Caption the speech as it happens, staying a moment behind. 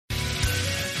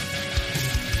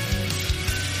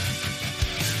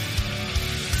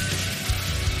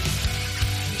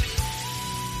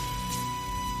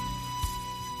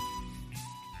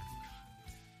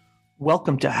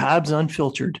Welcome to Habs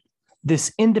Unfiltered.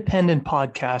 This independent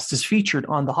podcast is featured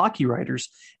on the Hockey Writers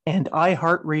and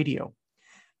iHeartRadio,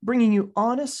 bringing you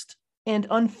honest and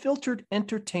unfiltered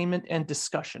entertainment and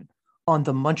discussion on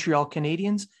the Montreal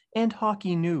Canadiens and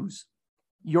hockey news.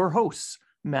 Your hosts,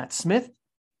 Matt Smith,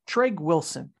 Treg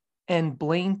Wilson, and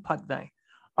Blaine Putney,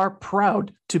 are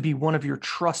proud to be one of your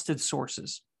trusted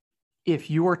sources.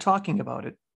 If you are talking about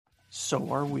it,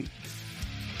 so are we.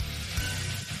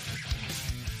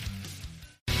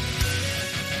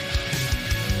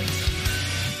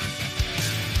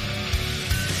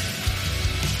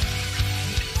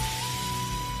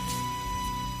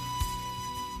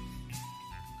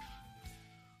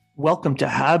 Welcome to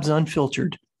Habs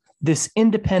Unfiltered. This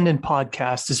independent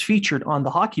podcast is featured on the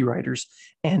Hockey Writers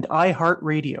and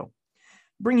iHeartRadio,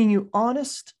 bringing you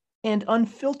honest and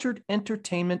unfiltered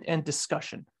entertainment and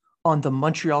discussion on the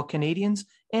Montreal Canadiens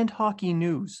and hockey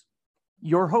news.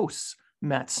 Your hosts,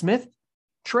 Matt Smith,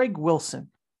 Treg Wilson,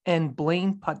 and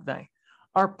Blaine Putney,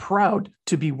 are proud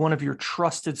to be one of your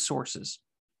trusted sources.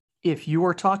 If you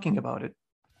are talking about it,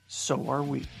 so are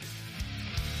we.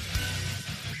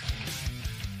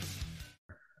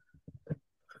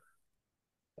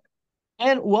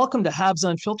 And welcome to Habs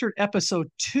Unfiltered, episode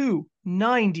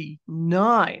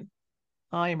 299.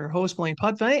 I am your host, Blaine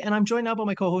Putney, and I'm joined now by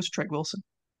my co-host, Treg Wilson.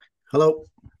 Hello.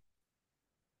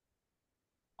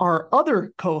 Our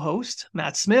other co-host,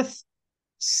 Matt Smith,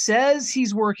 says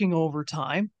he's working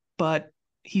overtime, but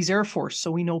he's Air Force, so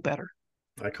we know better.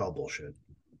 I call bullshit.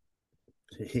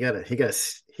 He got a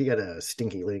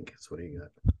stinky link. That's what he got,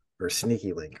 or a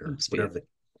sneaky link, or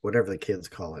whatever the kids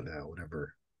call it now.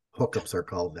 Whatever hookups are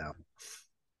called now.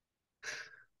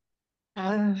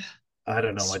 I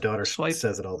don't know. My daughter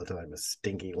says it all the time. A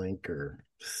stinky link or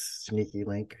sneaky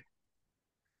link.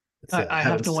 I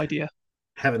have no idea.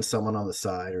 Having someone on the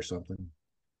side or something.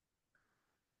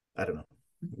 I don't know.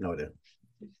 No idea.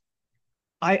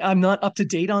 I'm not up to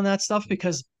date on that stuff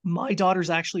because my daughter's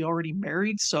actually already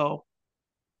married. So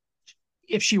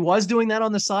if she was doing that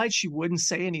on the side, she wouldn't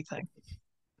say anything.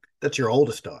 That's your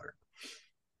oldest daughter.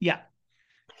 Yeah.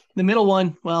 The middle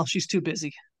one, well, she's too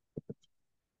busy.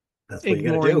 That's what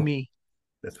you got to do. Me.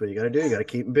 That's what you got to do. You got to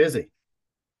keep him busy.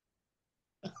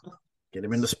 Get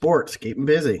him into sports. Keep him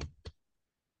busy.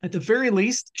 At the very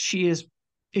least, she is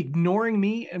ignoring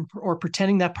me or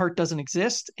pretending that part doesn't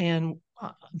exist, and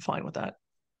I'm fine with that.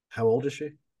 How old is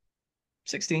she?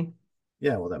 16.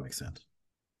 Yeah, well, that makes sense.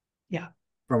 Yeah.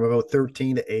 From about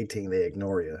 13 to 18, they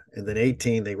ignore you. And then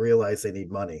 18, they realize they need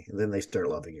money. And then they start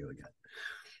loving you again.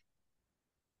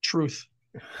 Truth.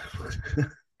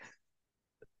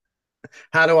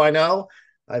 How do I know?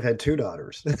 I've had two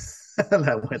daughters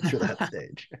that went through that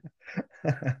stage.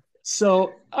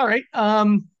 So, all right.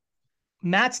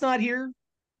 Matt's not here.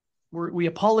 We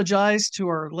apologize to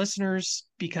our listeners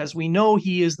because we know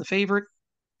he is the favorite.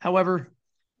 However,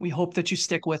 we hope that you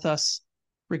stick with us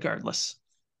regardless.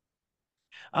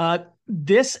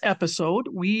 This episode,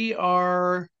 we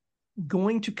are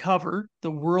going to cover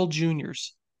the World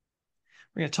Juniors.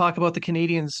 We're going to talk about the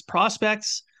Canadiens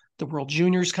prospects, the World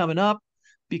Juniors coming up,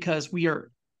 because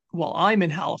I'm in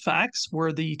Halifax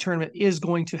where the tournament is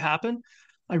going to happen.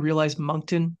 I realize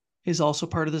Moncton is also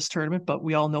part of this tournament, but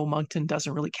we all know Moncton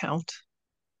doesn't really count.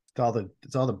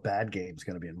 It's all the bad games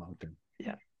going to be in Moncton.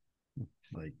 Yeah.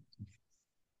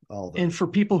 And for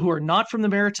people who are not from the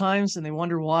Maritimes and they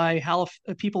wonder why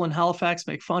people in Halifax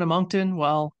make fun of Moncton,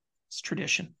 well, it's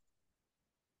tradition.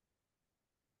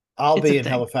 I'll be in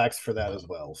Halifax for that as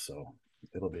well, so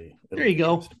there you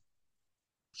go.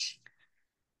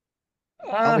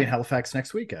 I'll be in Halifax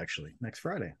next week, actually, next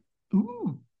Friday.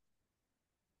 Ooh.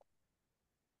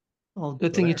 Well,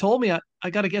 good thing you told me. I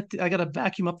gotta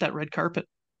vacuum up that red carpet.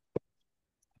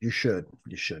 You should.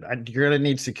 You're gonna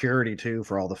need security too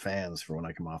for all the fans for when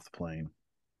I come off the plane.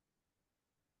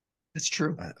 That's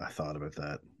true. I thought about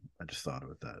that. I just thought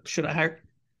about that.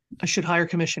 I should hire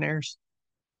commissionaires.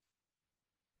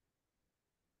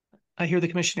 I hear the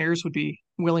commissionaires would be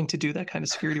willing to do that kind of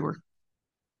security work.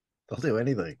 They'll do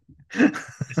anything.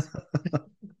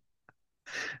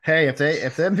 Hey,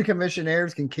 if them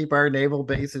commissionaires can keep our naval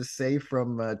bases safe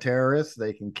from terrorists,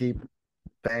 they can keep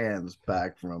fans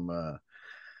back from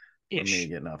me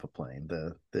getting off a plane.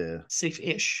 The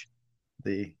safe-ish.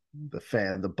 The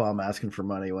bum asking for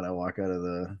money when I walk out of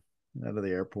the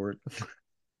airport.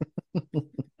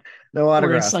 No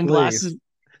autographs, sunglasses. Please.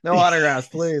 No autographs,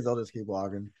 please. I'll just keep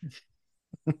walking.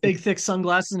 Big thick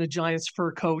sunglasses and a giant's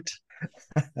fur coat.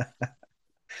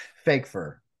 Fake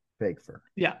fur.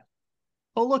 Yeah.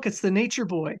 Oh, look, it's the nature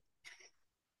boy.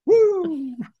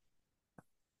 Woo!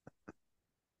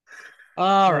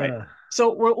 All right.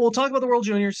 So we'll talk about the World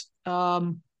Juniors.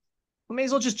 We may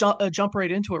as well just jump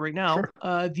right into it right now.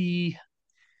 Sure. The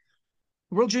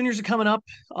World Juniors are coming up.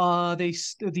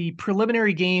 The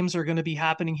preliminary games are going to be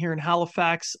happening here in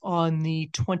Halifax on the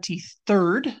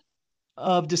 23rd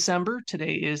of December.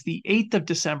 Today is the 8th of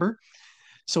December.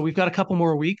 So we've got a couple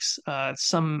more weeks.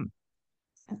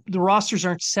 The rosters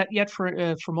aren't set yet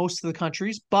for most of the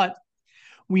countries, but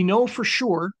we know for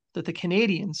sure that the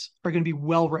Canadians are going to be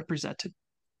well represented.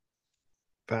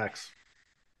 Facts.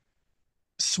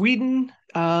 Sweden,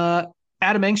 Adam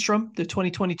Engstrom, the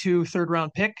 2022 third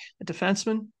round pick, a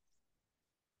defenseman.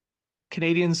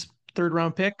 Canadians third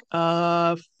round pick.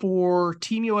 For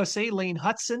Team USA, Lane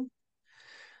Hutson.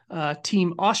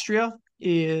 Team Austria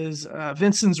is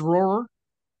Vincent Rohrer.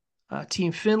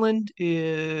 Team Finland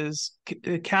is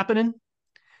Kapanen.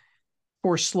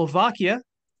 For Slovakia,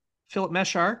 Philip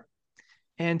Meshar.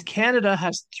 And Canada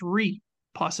has 3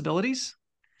 possibilities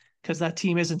because that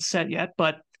team isn't set yet.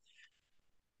 But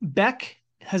Beck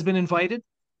has been invited.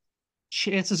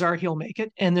 Chances are he'll make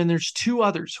it. And then there's 2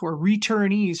 others who are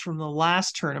returnees from the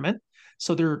last tournament.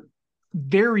 So they're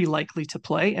very likely to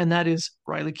play. And that is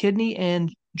Riley Kidney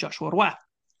and Joshua Roy.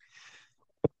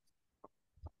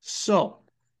 So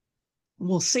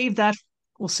we'll save that.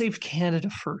 We'll save Canada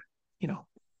for,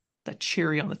 that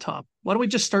cherry on the top. Why don't we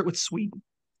just start with Sweden?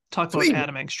 Talk about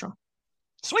Adam Engstrom.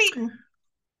 Sweden.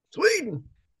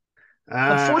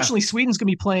 Unfortunately, Sweden's going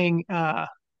to be playing,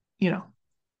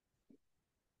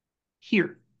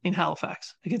 here in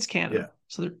Halifax against Canada. Yeah.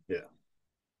 So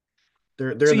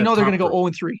they're so they're going to go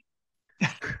group.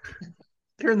 0-3.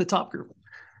 They're in the top group.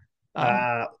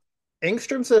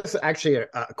 Engstrom's is actually a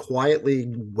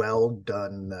quietly well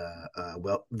done,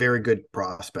 very good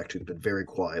prospect who's been very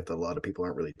quiet that a lot of people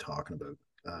aren't really talking about.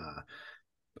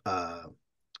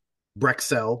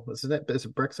 Brexell, isn't it? Is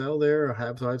it Brexell there? Or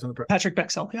have eyes on the Patrick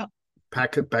Bexell, yeah.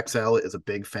 Patrick Bexell is a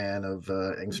big fan of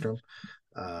Engstrom.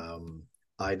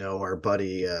 I know our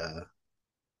buddy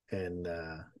and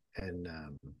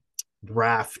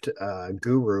draft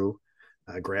guru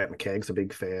Grant McKegg's a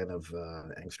big fan of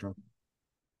Engstrom.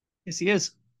 Yes, he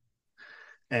is.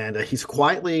 And he's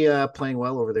quietly playing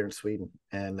well over there in Sweden.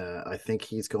 And I think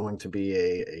he's going to be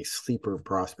a sleeper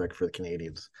prospect for the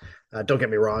Canadians. Don't get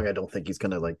me wrong. I don't think he's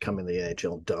going to come in the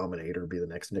NHL and dominate or be the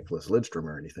next Nicholas Lidstrom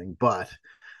or anything. But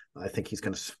I think he's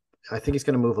going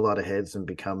to move a lot of heads and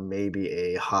become maybe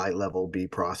a high level B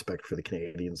prospect for the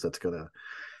Canadians. That's going to,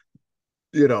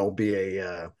 be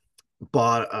a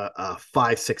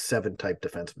 5, 6, 7 type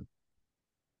defenseman.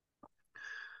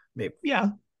 Maybe.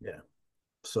 Yeah.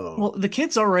 So, well, the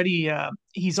kid's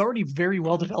he's already very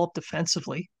well developed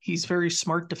defensively. He's very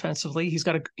smart defensively. He's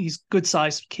good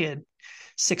sized kid,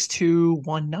 6'2",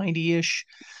 190-ish.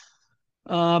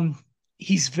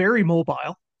 He's very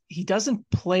mobile. He doesn't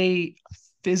play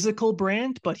physical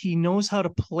brand, but he knows how to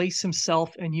place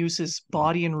himself and use his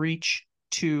body and reach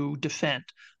to defend.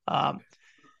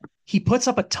 He puts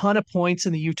up a ton of points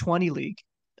in the U20 league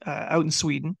out in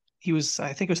Sweden.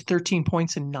 I think it was 13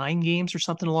 points in 9 games or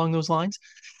something along those lines.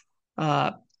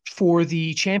 For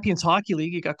the Champions Hockey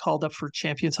League, he got called up for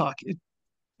Champions Hockey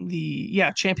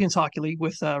League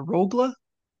with Rogla.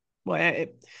 Well, I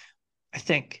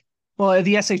think. Well,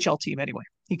 the SHL team anyway.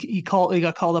 He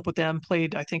got called up with them.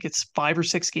 Played, I think it's 5 or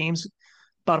 6 games,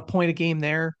 about a point a game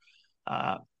there.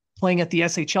 Playing at the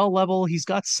SHL level, he's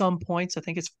got some points. I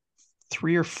think it's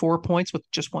 3 or 4 points with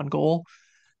just 1 goal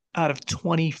out of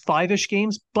 25-ish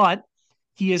games, but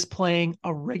he is playing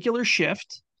a regular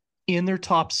shift in their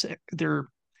top 6, their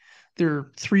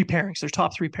 3 pairings, their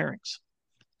top 3 pairings.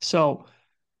 So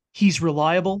he's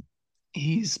reliable,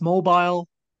 he's mobile,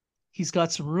 he's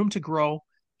got some room to grow.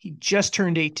 He just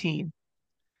turned 18.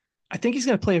 I think he's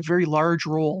going to play a very large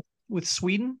role with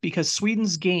Sweden because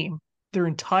Sweden's game, their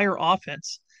entire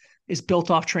offense, is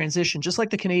built off transition, just like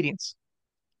the Canadians.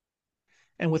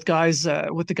 And with the guys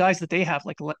that they have,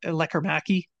 like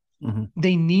Lekkerimäki,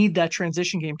 they need that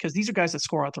transition game because these are guys that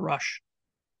score out the rush.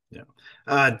 Yeah.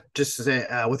 Just to say,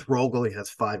 with Rogel, he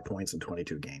has 5 points in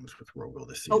 22 games with Rogel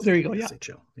this season. Oh, there you go. Yeah.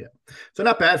 SHL. Yeah. So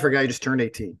not bad for a guy who just turned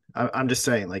 18. I'm just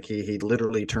saying, he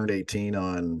literally turned 18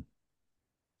 on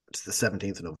the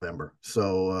 17th of November.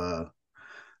 So,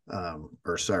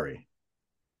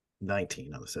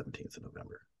 19 on the 17th of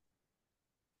November.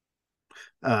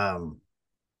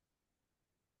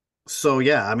 So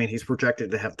yeah, I mean, he's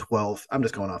projected to have 12. I'm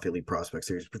just going off elite prospects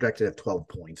here. He's projected to have 12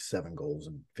 points, 7 goals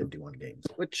in 51 games,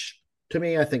 which to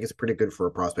me, I think is pretty good for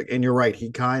a prospect. And you're right, he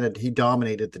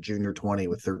dominated the junior 20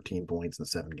 with 13 points in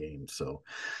 7 games. So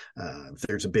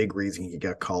there's a big reason he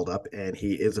got called up, and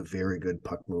he is a very good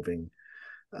puck moving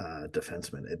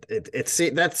defenseman. It's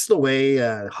that's the way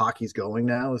hockey's going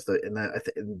now.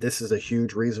 This is a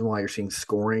huge reason why you're seeing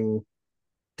scoring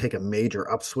take a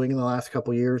major upswing in the last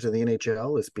couple of years in the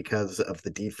NHL is because of the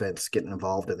defense getting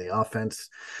involved in the offense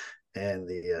and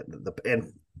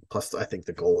and plus I think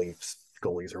the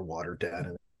goalies are watered down.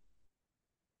 And,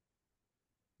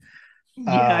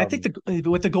 Yeah, I think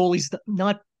with the goalies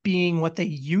not being what they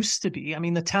used to be. I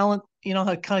mean, the talent, how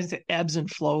it kind of ebbs and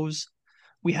flows.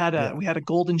 We had a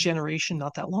golden generation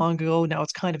not that long ago. Now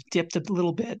it's kind of dipped a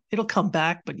little bit. It'll come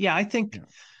back, but yeah, I think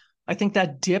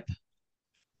that dip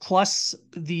plus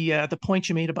the point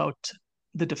you made about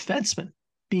the defenseman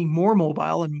being more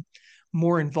mobile and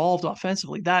more involved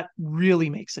offensively, that really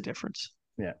makes a difference.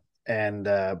 yeah. And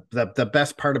the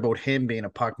best part about him being a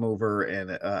puck mover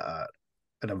and an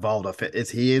involved offense is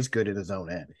he is good at his own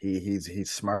end.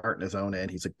 He's smart in his own end.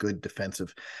 He's a good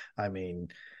defensive. I mean,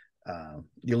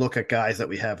 you look at guys that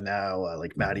we have now,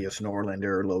 like Mattias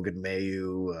Norlinder, Logan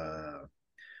Mailloux.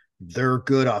 They're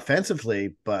good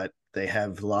offensively, but they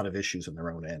have a lot of issues in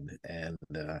their own end. And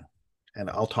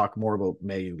I'll talk more about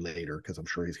Mailloux later because I'm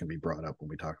sure he's going to be brought up when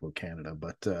we talk about Canada.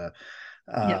 But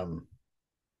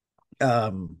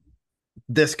Yeah.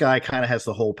 This guy kind of has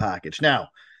the whole package. Now,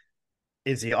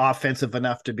 is he offensive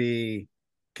enough to be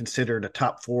considered a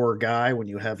top four guy when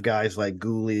you have guys like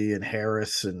Gooley and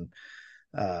Harris and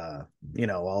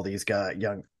all these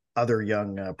young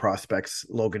prospects?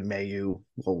 Logan Mailloux,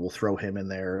 we'll throw him in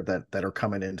there that are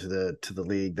coming into the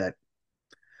league. That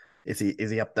is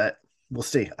he up that? We'll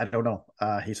see. I don't know.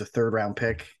 He's a third round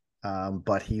pick,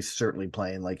 but he's certainly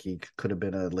playing like he could have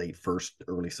been a late first,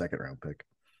 early second round pick.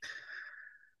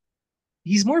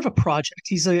 He's more of a project.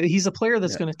 He's a player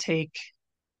that's going to take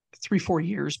 3-4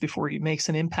 years before he makes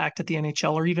an impact at the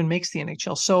NHL or even makes the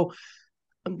NHL. So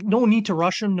no need to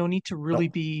rush him. No need to really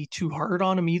be too hard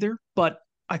on him either. But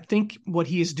I think what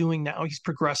he is doing now, he's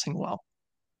progressing well.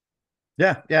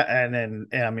 Yeah, and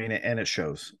I mean, and it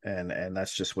shows, and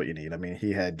that's just what you need. I mean,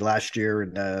 he had last year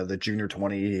in the junior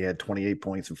 20, he had 28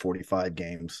 points in 45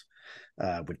 games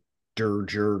with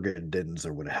Jurgendens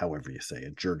or whatever, however you say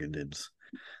it, Jurgendens.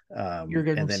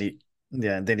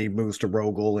 And then he moves to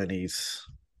Rogel, and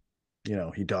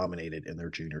he dominated in their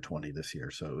junior 20 this year.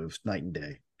 So it was night and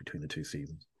day between the two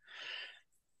seasons.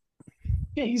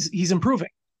 Yeah, he's improving.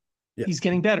 Yeah. He's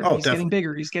getting better. He's getting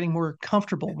bigger. He's getting more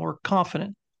comfortable, more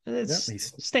confident. It's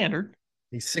standard.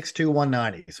 He's 6'2",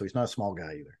 190, so he's not a small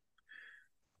guy either.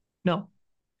 No.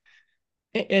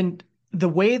 And the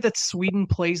way that Sweden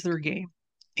plays their game,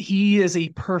 he is a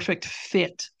perfect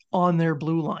fit on their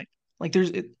blue line. Like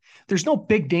there's no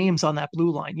big names on that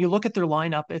blue line. You look at their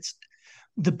lineup, it's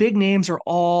the big names are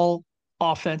all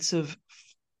offensive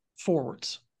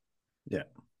forwards. Yeah.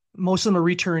 Most of them are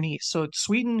returnees. So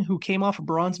Sweden, who came off a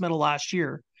bronze medal last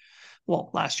year,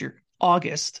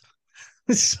 August.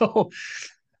 So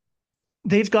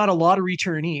they've got a lot of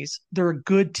returnees. They're a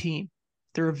good team.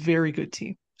 They're a very good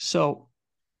team. So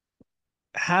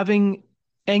having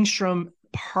Engstrom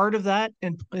part of that,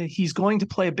 and he's going to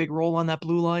play a big role on that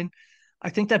blue line, I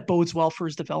think that bodes well for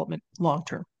his development long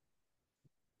term.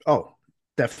 Oh,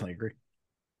 definitely agree.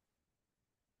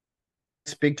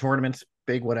 It's big tournaments,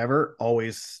 big whatever,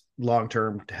 always long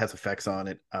term has effects on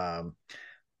it.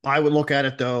 I would look at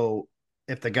it though,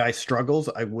 if the guy struggles,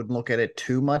 I wouldn't look at it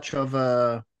too much of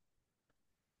a.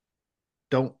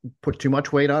 Don't put too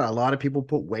much weight on. A lot of people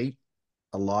put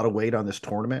a lot of weight on this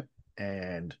tournament.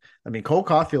 And I mean, Cole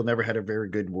Caulfield never had a very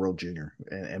good World Junior,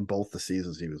 and both the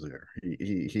seasons he was there,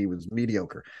 he was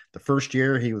mediocre. The first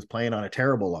year he was playing on a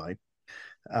terrible line,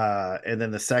 and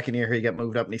then the second year he got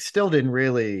moved up, and he still didn't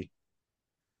really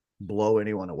blow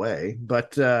anyone away.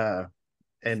 But and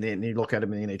then you look at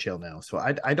him in the NHL now, so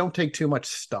I don't take too much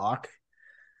stock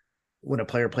when a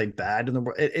player played bad in the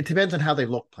world. It depends on how they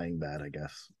look playing bad, I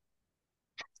guess.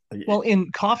 Well,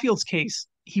 in Caulfield's case,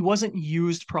 he wasn't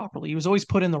used properly. He was always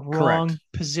put in the wrong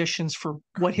positions for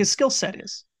what his skill set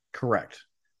is. Correct.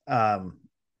 I'm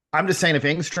just saying, if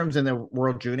Engstrom's in the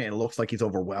World Junior and it looks like he's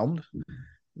overwhelmed,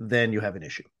 then you have an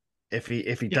issue. If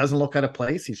he doesn't look out of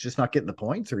place, he's just not getting the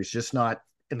points, or he's just not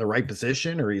in the right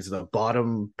position, or he's the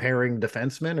bottom pairing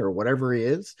defenseman, or whatever he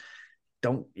is.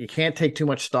 You can't take too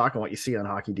much stock on what you see on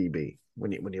Hockey DB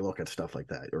when you look at stuff like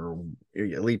that, or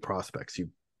elite prospects. You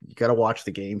got to watch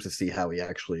the games to see how he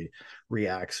actually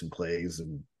reacts and plays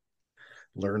and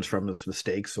learns from his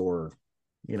mistakes, or,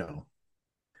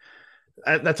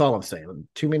 that's all I'm saying.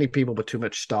 Too many people put too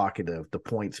much stock into the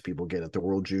points people get at the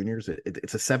World Juniors.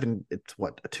 It's a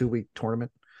 2-week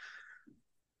tournament.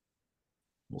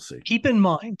 We'll see. Keep in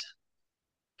mind,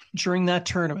 during that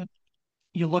tournament,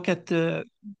 you look at the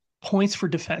points for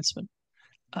defensemen.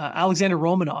 Alexander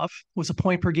Romanov was a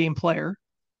point per game player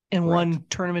and Correct. won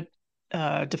tournament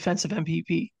defensive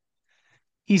MVP.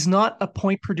 He's not a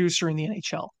point producer in the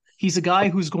NHL. He's a guy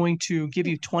who's going to give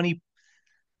you 20,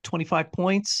 25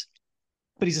 points,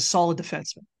 but he's a solid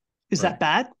defenseman. Is Right. that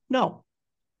bad? No.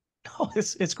 No,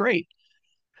 it's great.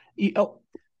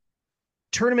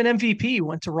 Tournament MVP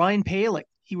went to Ryan Paling.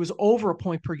 He was over a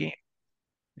point per game.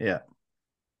 Yeah.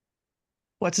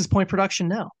 What's his point production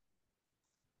now?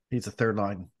 He's a third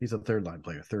line. He's a third line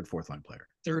player, third, fourth line player.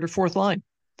 Third or fourth line.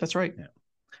 That's right. Yeah.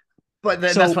 But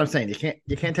that's what I'm saying.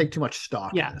 You can't take too much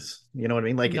stock in this. You know what I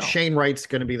mean? Like, if Shane Wright's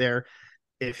going to be there,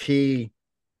 if he,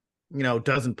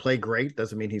 doesn't play great,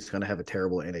 doesn't mean he's going to have a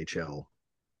terrible NHL.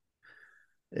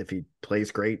 If he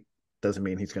plays great, doesn't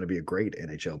mean he's going to be a great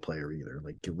NHL player either.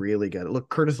 Like, you really got to look.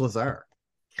 Curtis Lazar,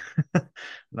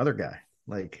 another guy.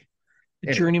 Like,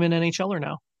 anyway. Journeyman NHLer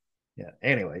now. Yeah.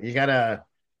 Anyway, you gotta.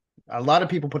 A lot of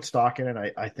people put stock in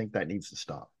it. I think that needs to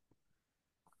stop.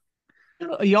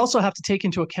 You also have to take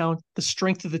into account the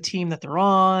strength of the team that they're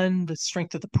on, the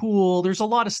strength of the pool. There's a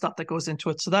lot of stuff that goes into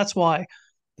it. So that's why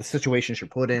the situations you're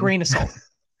put in. Grain of salt.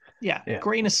 Yeah.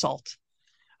 Grain of salt.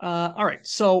 All right.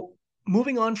 So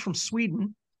moving on from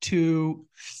Sweden to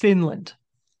Finland.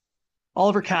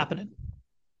 Oliver Kapanen.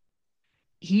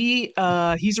 He's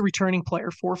a returning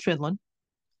player for Finland.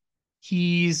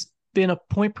 He's been a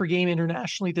point per game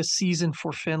internationally this season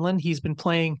for Finland. He's been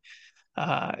playing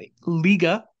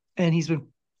Liga, and he's been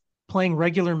playing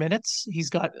regular minutes. He's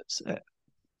got a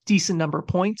decent number of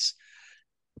points.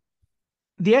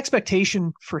 The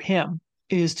expectation for him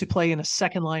is to play in a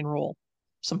second line role,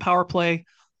 some power play,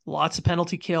 lots of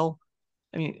penalty kill.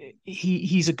 I mean,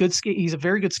 he's a good skate. He's a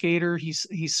very good skater.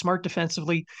 He's smart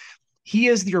defensively. He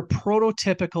is your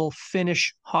prototypical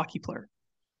Finnish hockey player.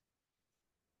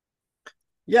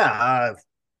 Yeah,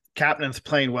 Kapanen's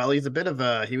playing well. He's a bit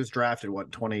of he was drafted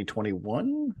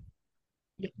 2021?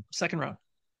 Yep, second round,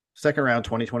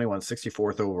 2021,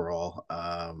 64th overall.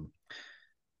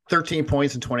 13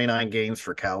 points in 29 games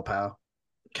for Kalpa.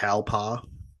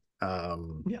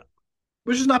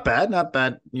 Which is not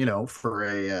bad, for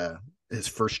a his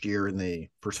first year in the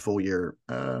first full year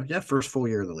of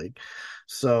the league.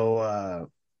 So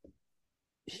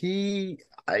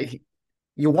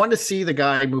you want to see the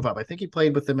guy move up. I think he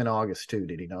played with them in August too,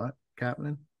 did he not,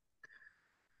 Kapanen?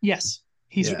 Yes,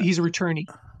 he's a returnee.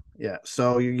 Yeah,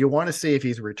 so you want to see if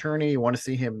he's a returnee. You want to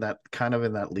see him that kind of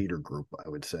in that leader group, I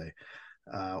would say,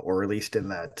 or at least in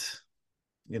that,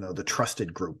 the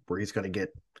trusted group where he's going to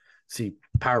see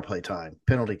power play time,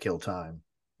 penalty kill time,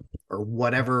 or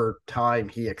whatever time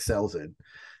he excels in,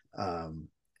 and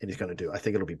he's going to do. I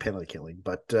think it'll be penalty killing,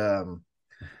 but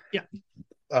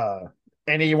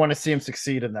and you want to see him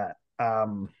succeed in that. I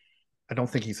don't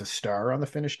think he's a star on the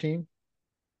Finnish team.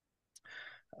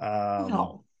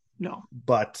 No.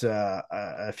 But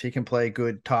if he can play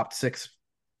good a top six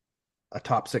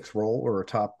role or a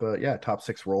top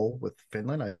six role with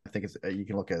Finland, I think you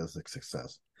can look at it as a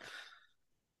success.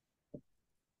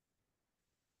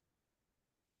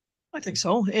 I think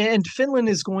so. And Finland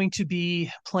is going to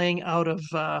be playing out of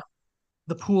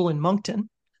the pool in Moncton.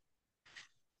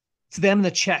 It's them,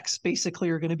 the Czechs basically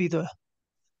are going to be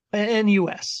and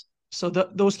US. So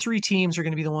those three teams are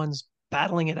going to be the ones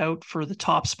battling it out for the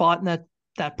top spot in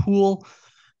that pool.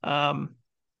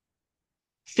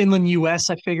 Finland, US,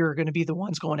 I figure, are going to be the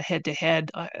ones going head to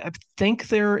head. I think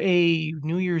they're a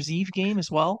New Year's Eve game as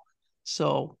well,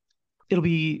 so it'll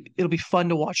be fun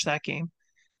to watch that game.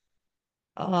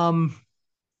 I'm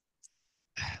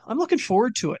looking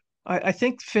forward to it. I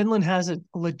think Finland has a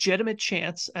legitimate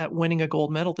chance at winning a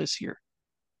gold medal this year.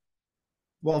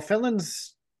 Well,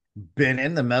 Finland's been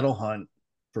in the medal hunt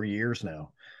for years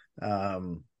now.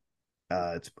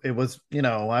 It was,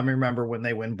 I remember when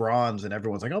they win bronze and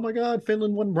everyone's like, oh my God,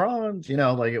 Finland won bronze,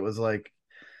 like it was like,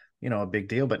 a big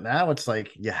deal. But now it's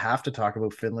like, you have to talk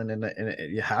about Finland and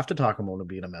you have to talk about them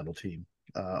being a medal team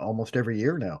almost every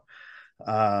year now.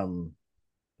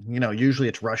 Usually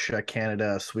it's Russia,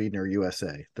 Canada, Sweden, or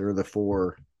USA. They're the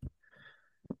four.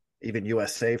 Even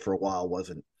USA for a while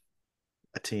wasn't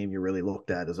a team you really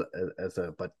looked at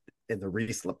but in the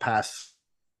recent past,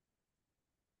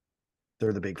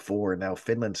 they're the big four. And now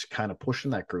Finland's kind of pushing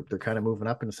that group. They're kind of moving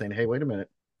up and saying, hey, wait a minute,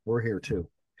 we're here too.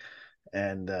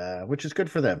 And which is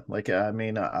good for them. Like,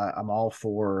 I'm all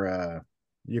for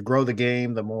you grow the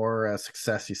game, the more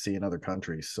success you see in other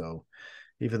countries. So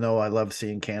even though I love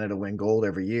seeing Canada win gold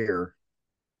every year,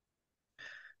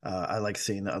 I like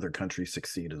seeing the other countries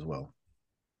succeed as well.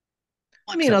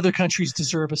 Other countries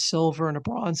deserve a silver and a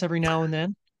bronze every now and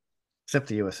then. Except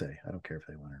the USA. I don't care if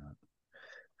they win or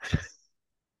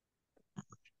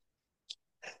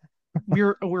not.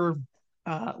 We're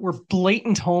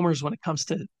blatant homers when it comes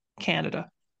to Canada.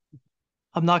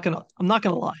 I'm not gonna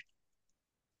lie.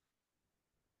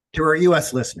 To our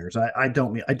U.S. listeners, I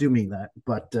don't mean I do mean that,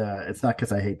 but it's not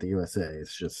because I hate the USA.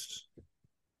 It's just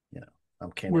I'm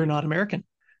We're Canadian. not American.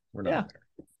 We're not Yeah. American.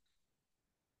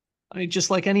 I mean, just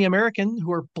like any American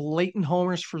who are blatant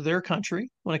homers for their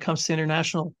country when it comes to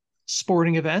international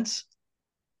sporting events,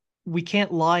 we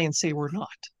can't lie and say we're not.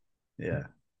 Yeah.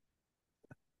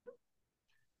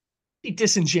 Be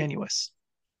disingenuous.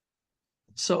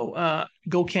 So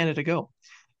go Canada, go.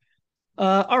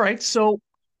 All right, so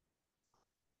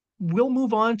we'll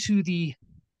move on to the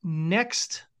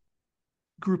next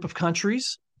group of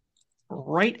countries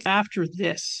right after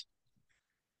this.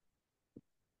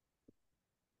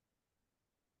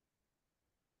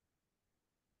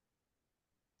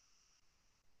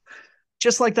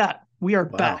 Just like that, we are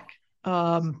Wow. back.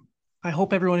 I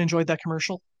hope everyone enjoyed that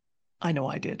commercial. I know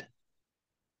I did.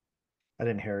 I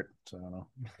didn't hear it, so I don't know.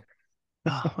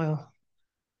 Oh, well,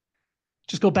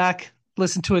 just go back,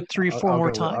 listen to it three, four I'll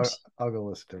more go. times. I'll go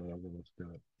listen to it. I'll go listen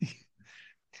to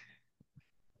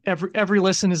it. Every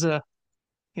listen is a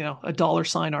dollar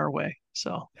sign our way.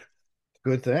 So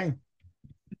Good thing.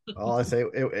 All I say,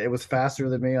 it was faster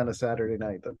than me on a Saturday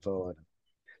night. That's all.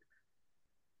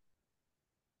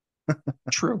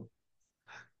 true.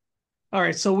 All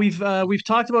right, so we've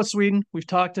talked about Sweden, we've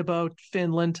talked about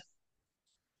Finland.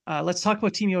 Let's talk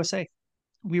about Team USA.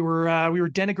 We were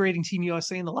denigrating Team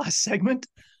USA in the last segment,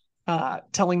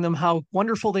 telling them how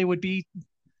wonderful they would be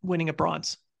winning a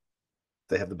bronze.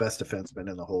 They have the best defenseman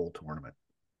in the whole tournament.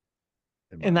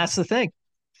 And that's the thing.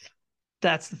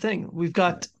 That's the thing. We've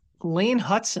got Lane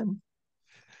Hutson,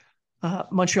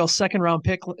 Montreal's second round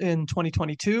pick in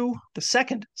 2022, the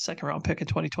second round pick in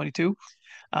 2022,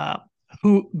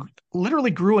 who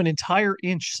literally grew an entire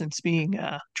inch since being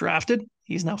drafted.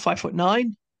 He's now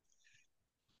 5'9".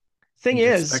 Thing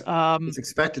is, he's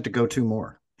expected to go two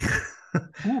more.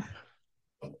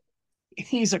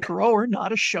 he's a grower,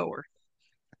 not a shower.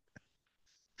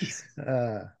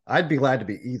 I'd be glad to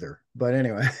be either, but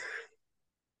anyway.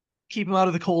 Keep him out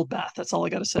of the cold bath. That's all I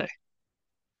got to say.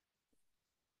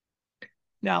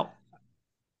 Now,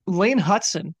 Lane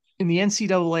Hutson in the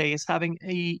NCAA is having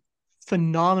a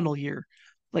phenomenal year,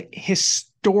 like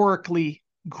historically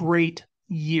great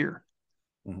year.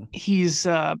 Mm-hmm. He's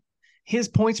his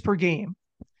points per game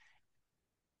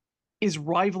is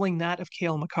rivaling that of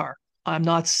Cale Makar. I'm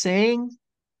not saying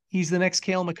he's the next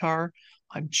Cale Makar.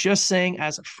 I'm just saying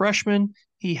as a freshman,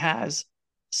 he has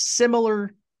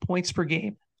similar points per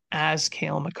game as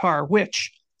Cale Makar,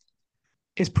 which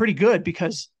is pretty good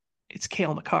because it's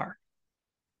Cale Makar.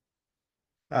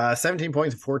 17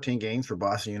 points in 14 games for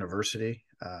Boston University.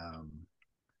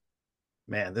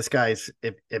 Man, this guy's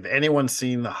if anyone's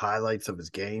seen the highlights of his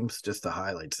games, just the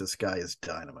highlights, this guy is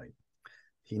dynamite.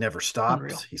 He never stops.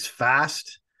 Unreal. He's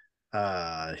fast.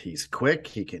 He's quick.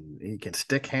 He can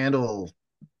stick handle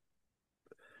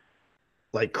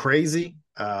like crazy.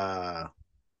 Yeah,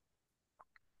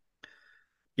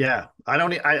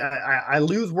 I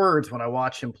lose words when I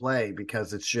watch him play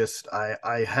because it's just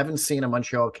I haven't seen a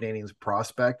Montreal Canadiens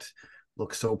prospect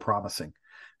look so promising.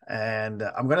 And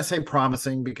I'm going to say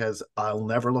promising because I'll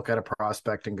never look at a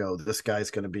prospect and go, this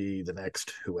guy's going to be the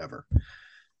next whoever.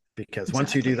 Because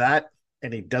once you do that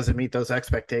and he doesn't meet those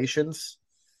expectations,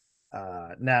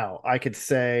 now I could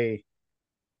say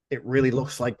it really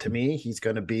looks like to me he's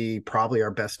going to be probably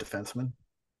our best defenseman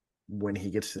when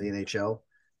he gets to the NHL,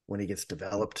 when he gets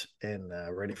developed and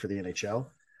ready for the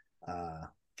NHL.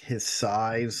 His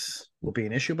size will be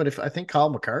an issue, but if I think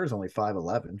Kyle Makar is only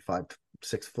 5'11",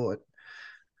 5'6" foot.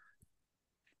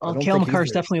 Cale Makar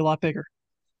is definitely a lot bigger.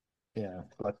 Yeah,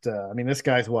 but I mean, this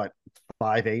guy's what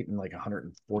 5'8" and like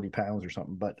 140 pounds or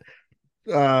something. But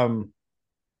well,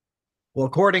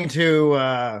 according to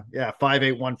 5'8",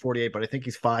 148, but I think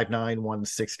he's 5'9",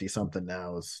 160 something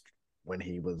now. Is when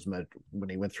he went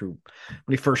through when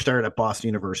he first started at Boston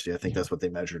University. I think that's what they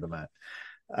measured him at.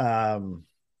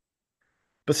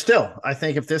 But still, I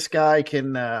think if this guy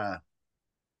can, the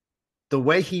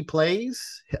way he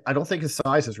plays, I don't think his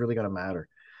size is really going to matter.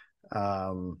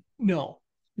 No.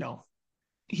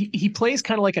 He plays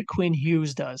kind of like a Quinn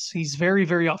Hughes does. He's very,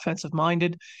 very offensive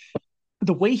minded.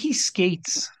 The way he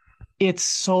skates, it's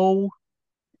so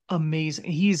amazing.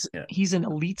 He's an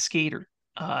elite skater.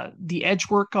 The edge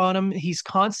work on him, he's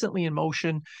constantly in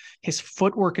motion. His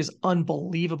footwork is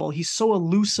unbelievable. He's so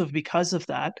elusive because of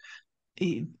that.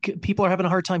 People are having a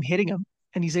hard time hitting him,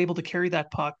 and he's able to carry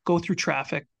that puck, go through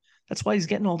traffic. That's why he's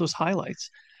getting all those highlights.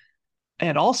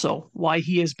 And also why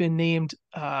he has been named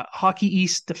Hockey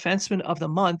East Defenseman of the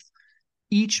Month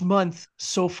each month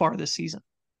so far this season.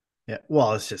 Yeah,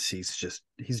 well, it's just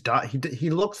he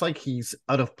looks like he's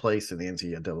out of place in the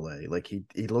NCAA. Like he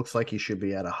looks like he should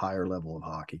be at a higher level of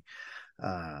hockey.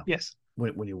 Uh, Yes.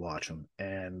 when you watch him,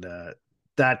 and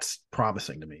that's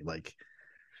promising to me. Like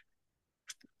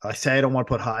I say, I don't want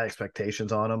to put high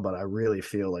expectations on him, but I really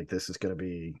feel like this is going to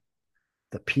be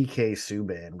the PK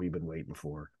Subban we've been waiting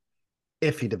for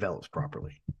if he develops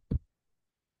properly.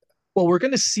 Well, we're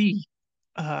going to see.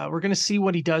 We're going to see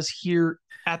what he does here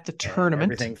at the And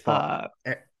tournament.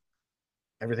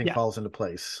 everything Yeah, falls into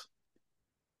place.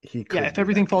 He yeah. could If be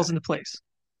everything that falls guy. into place,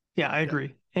 yeah, I Yeah,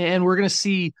 agree. And we're going to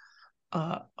see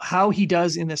how he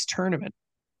does in this tournament.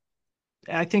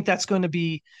 I think that's going to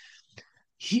be.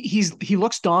 He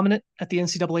looks dominant at the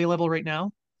NCAA level right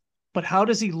now, but how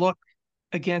does he look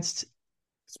against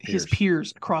his Spears.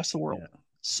 peers across the world? Yeah,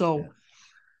 So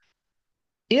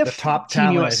yeah. The if top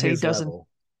Team talent at USA his doesn't, level.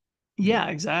 Yeah, yeah,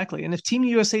 exactly. And if Team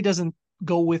USA doesn't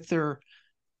go with their,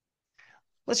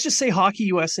 let's just say Hockey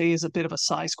USA is a bit of a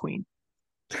size queen.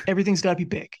 Everything's got to be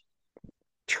big.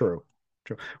 true.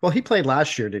 True. Well, he played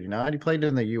last year, did he not? He played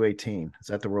in the U18. Is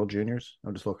that the World Juniors?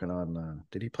 I'm just looking on.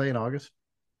 Did he play in August?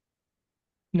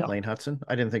 No, Lane Hudson?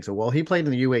 I didn't think so. Well, he played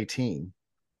in the U18.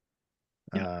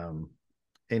 yeah. Um,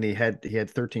 and he had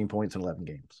 13 points in 11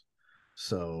 games.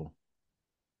 So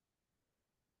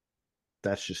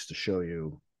that's just to show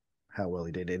you how well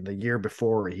he did. And the year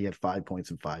before, he had 5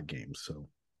 points in 5 games. So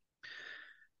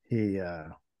he uh,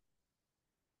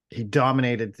 he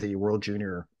dominated the World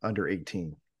Junior under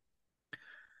 18.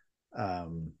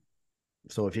 Um,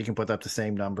 so if he can put up the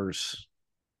same numbers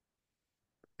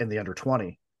in the under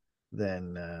 20,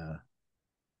 then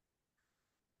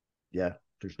yeah,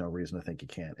 there's no reason to think he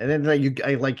can't. And then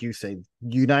like you say,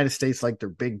 United States, like they're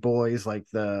big boys, like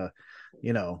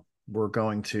we're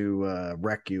going to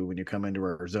wreck you when you come into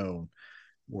our zone.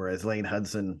 Whereas Lane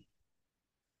Hudson,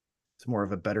 it's more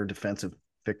of a better defensive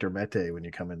Victor Mete when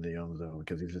you come into the own zone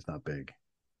because he's just not big.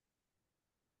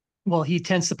 Well, he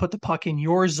tends to put the puck in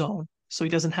your zone, so he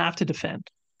doesn't have to defend.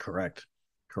 Correct.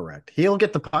 Correct. He'll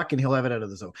get the puck and he'll have it out of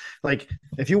the zone. Like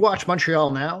if you watch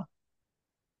Montreal now,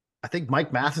 I think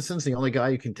Mike Matheson's the only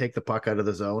guy who can take the puck out of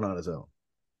the zone on his own.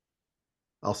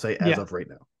 I'll say as Yeah, of right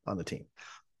now on the team.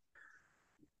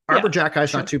 Arbor yeah,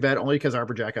 Jackie's not sure. too bad, only because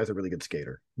Arbor Jackie's a really good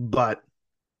skater. But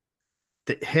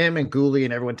him and Gooley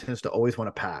and everyone tends to always want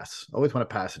to pass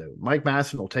it out. Mike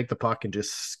Matheson will take the puck and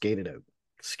just skate it out,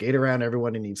 skate around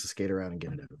everyone he needs to skate around and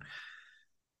get it out.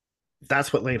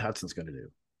 That's what Lane Hudson's going to do.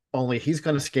 Only he's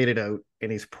going to skate it out,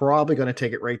 and he's probably going to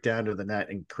take it right down to the net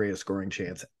and create a scoring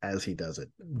chance as he does it,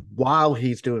 while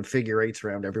he's doing figure eights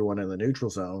around everyone in the neutral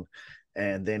zone,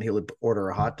 and then he'll order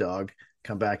a hot dog,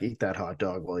 come back, eat that hot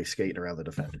dog while he's skating around the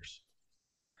defenders.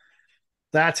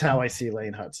 That's how I see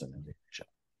Lane Hudson in the show.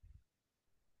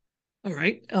 All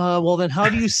right. Well, then, how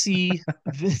do you see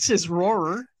Vince's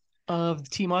Rohrer of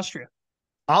Team Austria?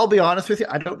 I'll be honest with you,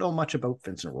 I don't know much about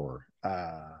Vincent Rohrer.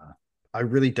 I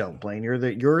really don't. Blaine, you're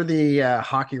the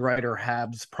hockey writer,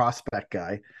 Habs prospect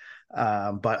guy.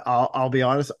 But I'll be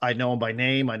honest, I know him by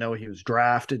name. I know he was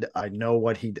drafted. I know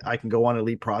I can go on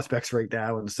Elite Prospects right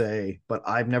now and say, but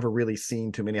I've never really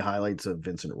seen too many highlights of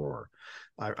Vincent Rohrer.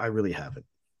 I really haven't,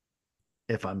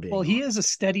 if I'm Well, being he is honest. a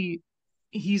steady.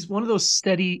 He's one of those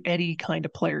steady Eddie kind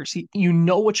of players. You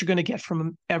know what you're going to get from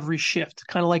him every shift,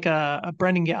 kind of like a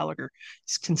Brendan Gallagher.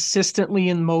 He's consistently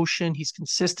in motion. He's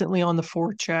consistently on the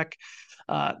forecheck,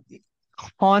 uh,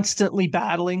 constantly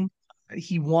battling.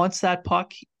 He wants that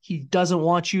puck. He doesn't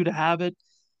want you to have it.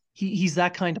 He's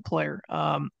that kind of player.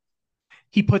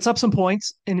 He puts up some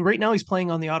points, and right now he's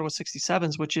playing on the Ottawa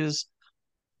 67s, which is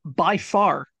by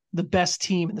far the best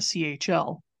team in the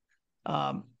CHL.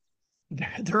 Um,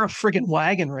 they're a friggin'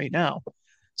 wagon right now.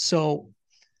 So,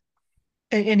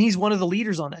 and he's one of the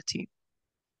leaders on that team.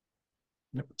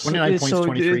 29 points, So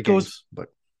 23 it goes, games, but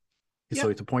so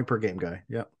yep, he's a point per game guy.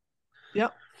 Yeah.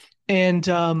 yep. And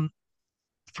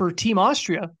for Team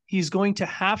Austria, he's going to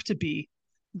have to be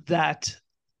that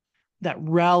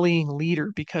rallying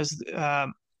leader because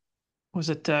was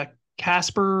it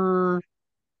Casper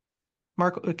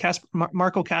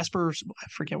Marco Casper? I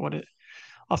forget what it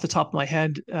off the top of my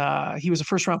head. He was a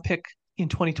first round pick in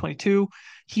 2022.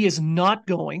 He is not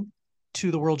going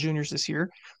to the World Juniors this year.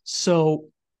 So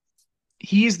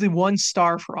he is the one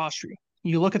star for Austria.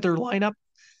 You look at their lineup,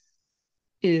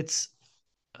 it's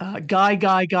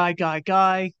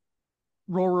guy,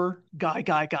 roarer, guy,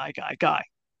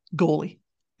 goalie.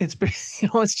 It's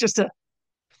it's just a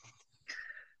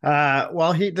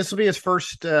Well, this will be his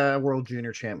first World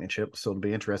Junior Championship, so it'll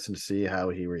be interesting to see how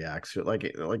he reacts.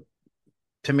 Like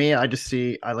to me, I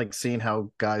like seeing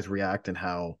how guys react and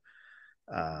how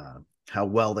uh, how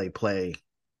well they play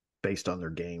based on their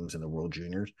games in the World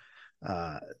Juniors.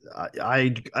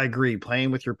 I agree.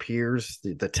 Playing with your peers,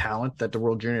 the talent that the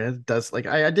World Junior does, like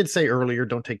I did say earlier,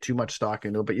 don't take too much stock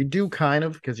into it, but you do kind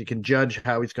of, because you can judge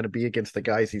how he's going to be against the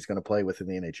guys he's going to play with in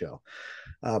the NHL.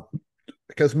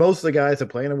 Because most of the guys that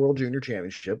play in the World Junior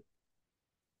Championship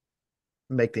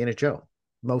make the NHL.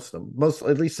 Most of them,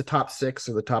 at least the top six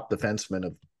or the top defensemen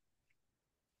of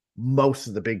most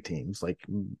of the big teams. Like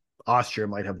Austria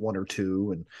might have one or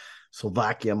two, and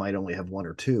Slovakia might only have one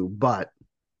or two, but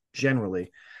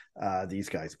generally these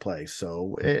guys play.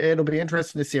 So it'll be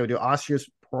interesting to see how we do. Austria's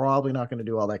probably not going to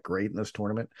do all that great in this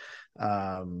tournament.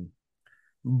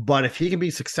 But if he can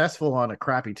be successful on a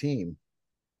crappy team,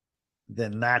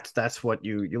 then that's what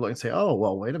you look and say, oh,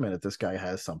 well, wait a minute, this guy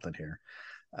has something here.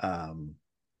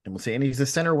 And we'll see. And he's a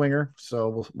center winger,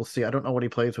 so we'll see. I don't know what he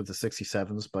plays with the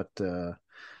 67s, but a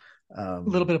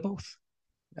little bit of both.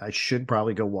 I should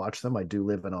probably go watch them. I do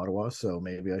live in Ottawa, so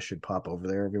maybe I should pop over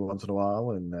there every once in a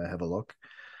while and have a look.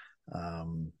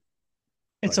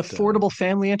 It's affordable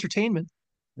family entertainment.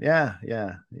 Yeah.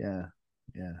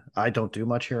 I don't do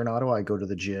much here in Ottawa. I go to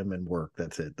the gym and work.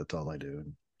 That's it. That's all I do,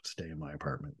 and stay in my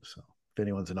apartment. So if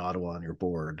anyone's in Ottawa and you're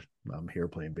bored, I'm here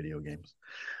playing video games.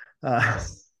 I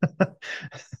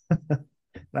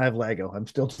have Lego. I'm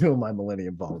still doing my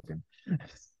Millennium Falcon.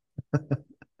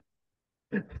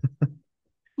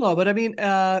 No, but I mean,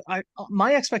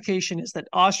 my expectation is that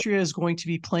Austria is going to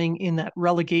be playing in that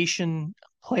relegation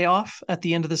playoff at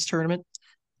the end of this tournament.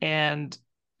 And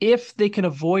if they can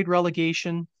avoid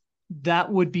relegation,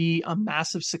 that would be a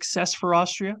massive success for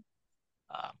Austria.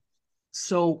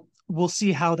 So we'll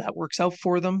see how that works out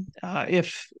for them.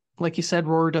 If, like you said,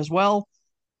 Roar does well,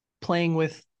 playing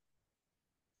with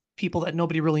people that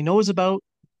nobody really knows about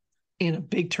in a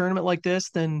big tournament like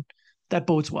this, then that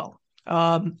bodes well.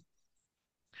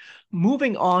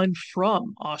 Moving on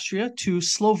from Austria to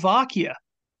Slovakia.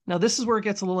 Now, this is where it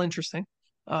gets a little interesting.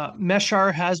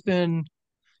 Mesar has been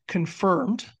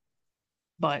confirmed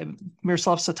by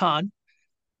Miroslav Satan.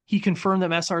 He confirmed that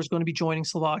Mesar is going to be joining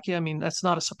Slovakia. I mean, that's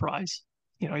not a surprise.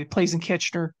 You know, he plays in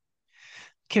Kitchener.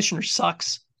 Kitchener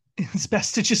sucks. It's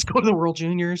best to just go to the World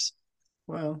Juniors.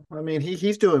 Well, I mean,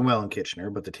 he's doing well in Kitchener,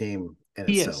 but the team in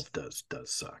itself does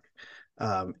suck.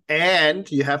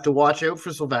 And you have to watch out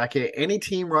for Slovakia. Any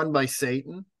team run by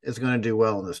Satan is going to do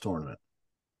well in this tournament.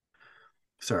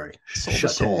 Sorry,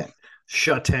 Shatan.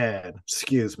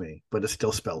 Excuse me, but it's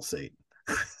still spelled Satan.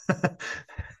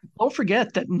 Don't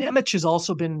forget that Nemec has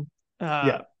also been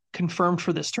confirmed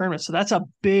for this tournament, so that's a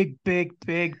big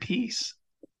piece.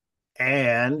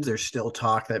 And there's still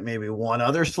talk that maybe one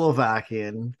other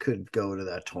Slovakian could go to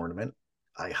that tournament.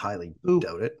 I highly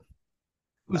doubt it.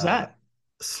 Who's that?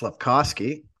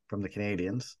 Slafkovsky from the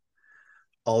Canadiens.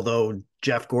 Although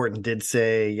Jeff Gorton did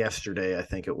say yesterday, I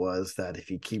think it was, that if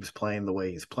he keeps playing the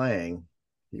way he's playing,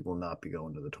 he will not be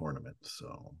going to the tournament.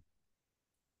 So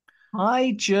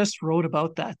I just wrote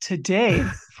about that today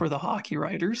for the Hockey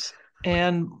Writers,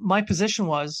 and my position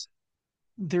was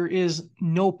there is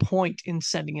no point in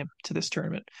sending him to this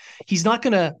tournament. He's not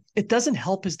gonna. It doesn't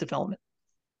help his development.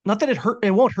 Not that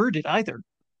it won't hurt it either.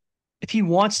 If he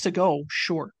wants to go,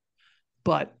 sure,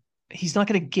 but he's not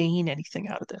going to gain anything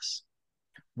out of this.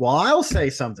 Well, I'll say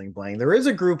something, Blaine. There is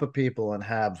a group of people in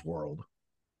Habs world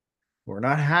who are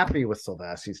not happy with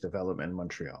Slafkovsky's development in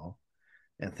Montreal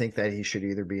and think that he should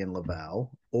either be in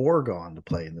Laval or go on to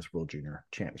play in this World Junior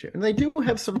Championship. And they do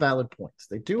have some valid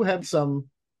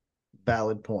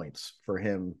points. For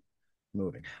him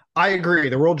moving. I agree.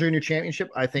 The World Junior Championship,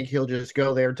 I think he'll just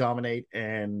go there, dominate,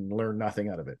 and learn nothing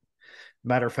out of it.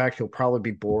 Matter of fact, he'll probably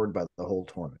be bored by the whole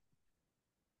tournament.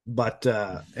 But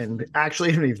and actually,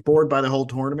 if he's bored by the whole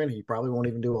tournament, he probably won't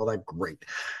even do all that great.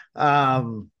 But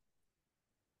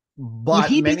would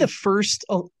he be the first?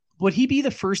 Would he be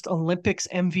the first Olympics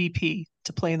MVP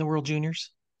to play in the World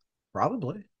Juniors?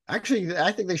 Probably. Actually,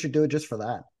 I think they should do it just for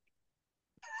that.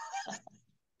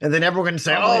 And then everyone can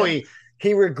say, "Oh, he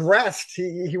regressed.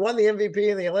 He won the MVP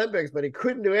in the Olympics, but he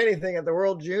couldn't do anything at the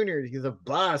World Juniors. He's a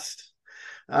bust."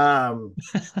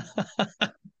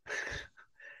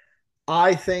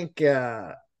 I think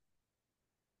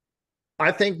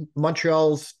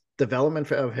Montreal's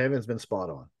development of him has been spot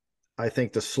on. I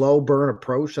think the slow burn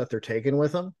approach that they're taking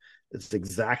with him is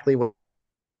exactly what.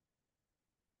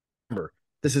 Remember,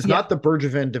 this is not the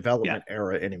Bergevin development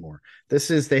era anymore.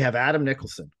 They have Adam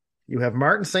Nicholson. You have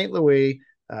Martin St. Louis,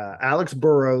 Alex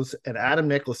Burrows, and Adam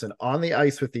Nicholson on the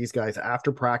ice with these guys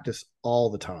after practice all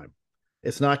the time.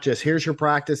 It's not just, here's your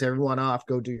practice, everyone off,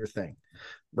 go do your thing,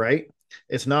 right?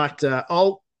 It's not,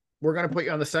 we're going to put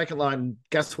you on the second line.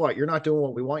 Guess what? You're not doing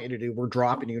what we want you to do. We're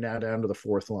dropping you now down to the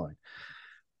fourth line.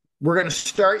 We're going to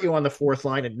start you on the fourth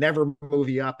line and never move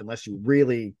you up unless you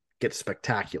really get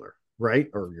spectacular, right?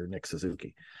 Or you're Nick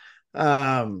Suzuki.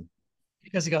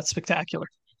 Because he got spectacular.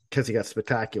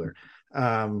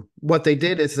 What they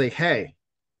did is hey,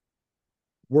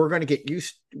 we're going to get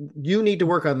you need to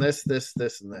work on this,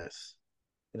 and this.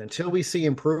 And until we see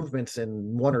improvements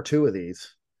in one or two of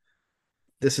these,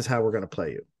 this is how we're going to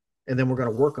play you. And then we're going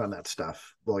to work on that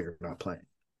stuff while you're not playing.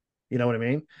 You know what I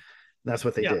mean? That's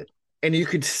what they did. And you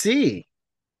could see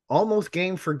almost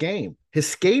game for game, his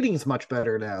skating's much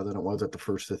better now than it was at the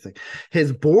first thing.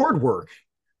 His board work,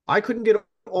 I couldn't get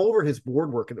over his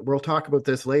board work. And we'll talk about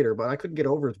this later, but I couldn't get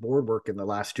over his board work in the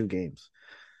last two games.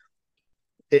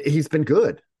 He's been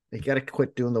good. You got to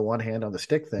quit doing the one hand on the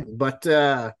stick thing. But,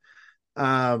 you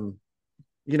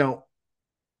know,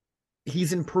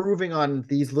 he's improving on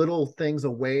these little things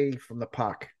away from the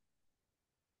puck.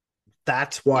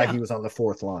 That's why he was on the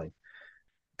fourth line.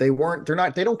 They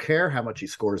don't care how much he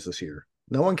scores this year.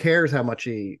 No one cares how much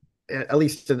he, at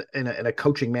least in a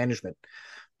coaching management,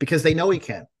 because they know he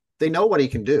can. They know what he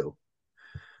can do.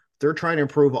 They're trying to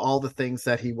improve all the things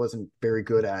that he wasn't very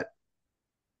good at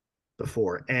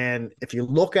before. And if you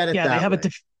look at it, they have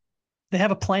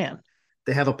a plan.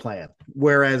 They have a plan.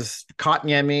 Whereas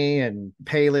Kotkaniemi and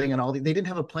Poehling and all they didn't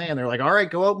have a plan. They're like, all right,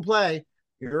 go out and play.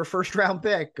 You're a first round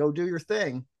pick. Go do your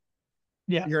thing.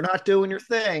 Yeah. You're not doing your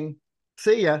thing.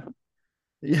 See ya.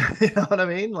 You know what I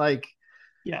mean? Like,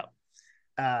 yeah.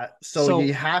 So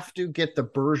you have to get the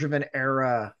Bergevin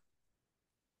era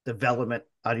development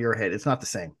out of your head. It's not the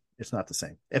same.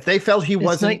 If they felt he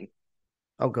wasn't.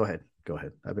 Go ahead.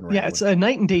 I've been rambling. It's a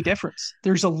night and day difference.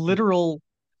 There's a literal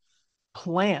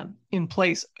plan in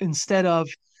place instead of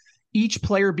each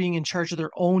player being in charge of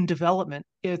their own development.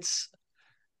 It's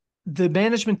the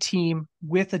management team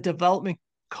with a development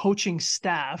coaching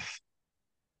staff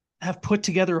have put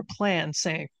together a plan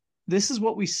saying, this is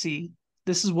what we see.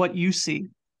 This is what you see.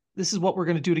 This is what we're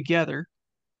going to do together.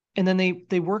 And then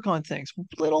they work on things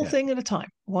little thing at a time,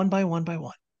 one by one by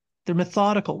one. They're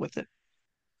methodical with it.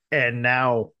 And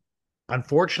now,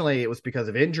 unfortunately, it was because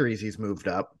of injuries he's moved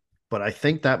up, but I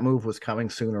think that move was coming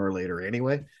sooner or later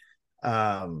anyway.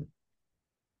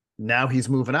 Now he's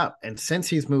moving up. And since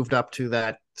he's moved up to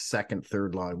that second,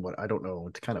 third line, I don't know,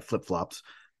 it's kind of flip-flops,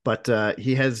 but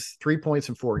he has 3 points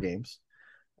in 4 games.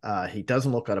 He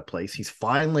doesn't look out of place. He's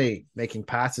finally making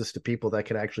passes to people that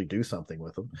can actually do something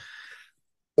with him.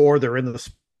 Or they're in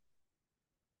the...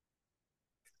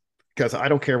 Because I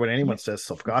don't care what anyone says,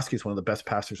 Slafkovsky is one of the best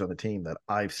passers on the team that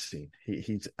I've seen.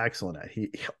 He's excellent at it.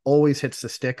 He always hits the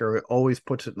stick or always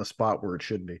puts it in the spot where it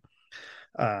should be.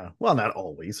 Well, not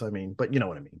always. I mean, but you know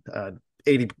what I mean.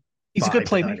 80. He's a good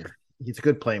playmaker. He's a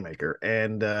good playmaker,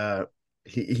 and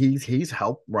he's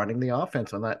helped running the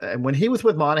offense on that. And when he was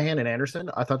with Monahan and Anderson,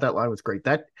 I thought that line was great.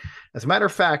 That, as a matter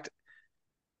of fact,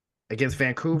 against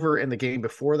Vancouver in the game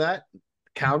before that,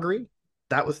 Calgary,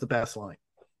 that was the best line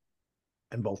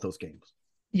in both those games.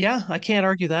 Yeah, I can't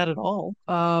argue that at all.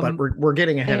 But we're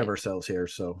getting ahead of ourselves here.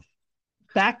 So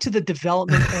back to the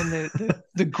development and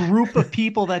the group of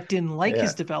people that didn't like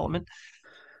his development.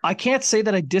 I can't say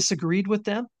that I disagreed with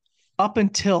them up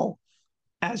until,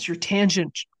 as your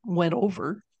tangent went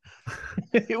over,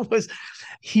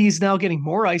 he's now getting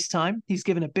more ice time. He's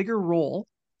given a bigger role.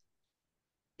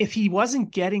 If he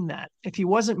wasn't getting that, if he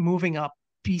wasn't moving up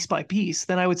piece by piece,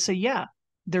 then I would say, yeah,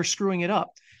 they're screwing it up.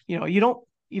 You know, you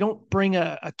don't bring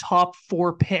a top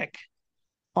 4 pick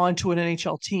onto an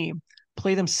NHL team,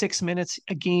 play them 6 minutes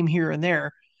a game here and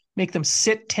there, make them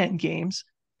sit 10 games,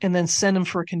 and then send them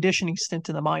for a conditioning stint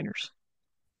in the minors.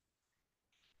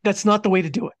 That's not the way to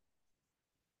do it.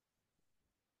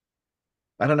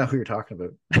 I don't know who you're talking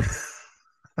about.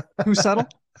 Who's Settle?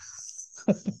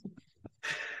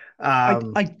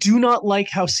 I do not like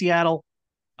how Seattle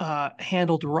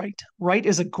handled Wright. Wright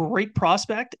is a great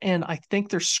prospect, and I think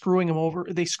they're screwing him over.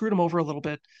 They screwed him over a little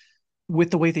bit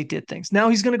with the way they did things. Now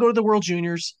he's going to go to the World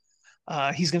Juniors.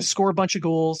 He's going to score a bunch of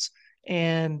goals,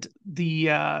 and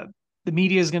the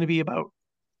media is going to be about,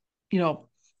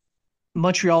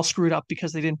 Montreal screwed up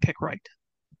because they didn't pick Wright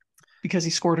because he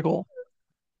scored a goal.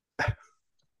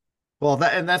 Well,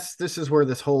 this is where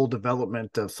this whole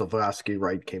development of Slafkovsky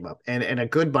Wright came up, and a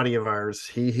good buddy of ours,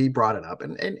 he brought it up,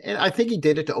 and I think he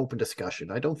did it to open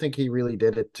discussion. I don't think he really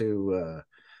did it to,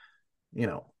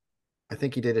 I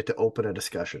think he did it to open a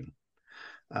discussion.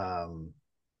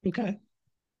 Okay.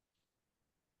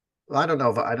 I don't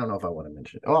know if I want to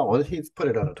mention it. Oh, well, he's put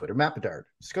it on Twitter. Matt Bedard,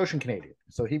 Scotian Canadian.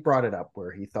 So he brought it up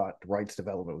where he thought Wright's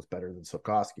development was better than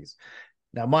Slafkovsky's.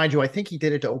 Now, mind you, I think he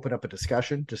did it to open up a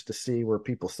discussion just to see where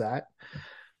people sat.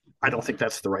 I don't think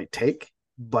that's the right take.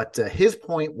 But his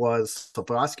point was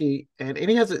Slafkovsky, and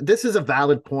he has this is a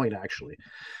valid point actually.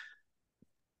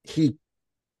 He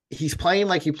he's playing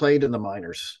like he played in the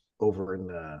minors over in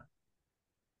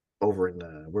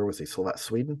where was he?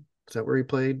 Sweden? Is that where he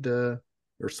played?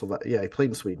 Yeah, he played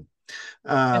in Sweden.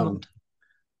 Um, Finland.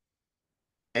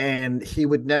 and he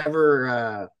would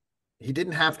never. He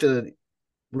didn't have to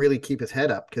really keep his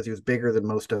head up because he was bigger than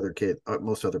most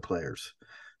other players.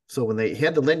 So when he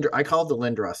had I call it the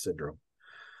Lindros syndrome.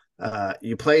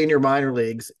 You play in your minor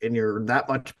leagues and you're that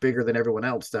much bigger than everyone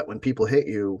else that when people hit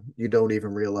you, you don't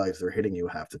even realize they're hitting you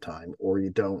half the time, or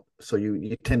you don't. So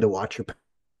you tend to watch your,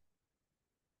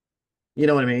 you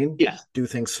know what I mean? Yeah. Do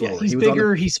things Yeah. slower. He's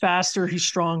bigger, he's faster, he's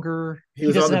stronger. He He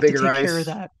was on doesn't the have to bigger take care of ice.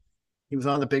 that. He was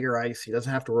on the bigger ice. He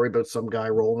doesn't have to worry about some guy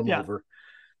rolling him Yeah. over.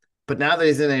 But now that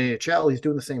he's in the NHL, he's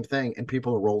doing the same thing, and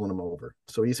people are rolling him over.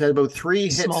 So he's had about 3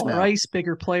 hits Smaller now. ice,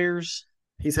 bigger players.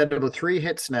 He's had about 3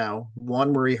 hits now.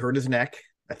 One where he hurt his neck.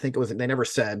 I think it was, they never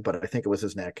said, but I think it was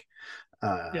his neck.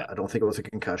 Yeah. I don't think it was a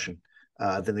concussion.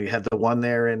 Then we had the one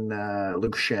there in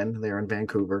Luke Shen there in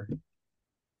Vancouver.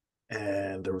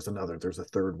 And there's a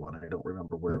third one. I don't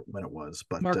remember when it was,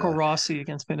 but Marco Rossi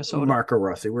against Minnesota. Marco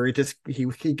Rossi, where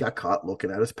he got caught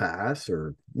looking at his pass,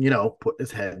 or putting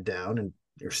his head down, and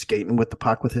you're skating with the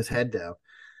puck with his head down.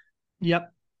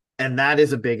 Yep. And that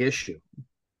is a big issue.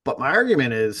 But my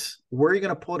argument is, where are you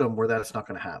going to put him where that's not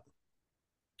going to happen?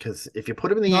 Because if you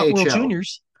put him in the Not AHL, World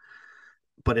Juniors.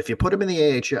 But if you put him in the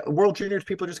AHL, World Juniors,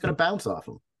 people are just going to bounce off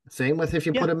him. Same with if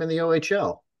you put him in the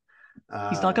OHL.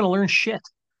 He's not going to learn shit.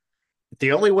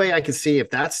 The only way I could see, if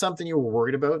that's something you were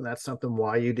worried about and that's something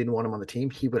why you didn't want him on the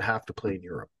team, he would have to play in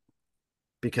Europe.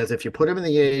 Because if you put him in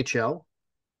the AHL,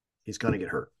 he's going to get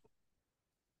hurt.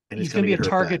 And he's going to be a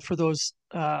target for those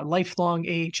lifelong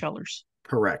AHLers.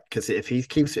 Correct. Because if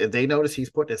they notice he's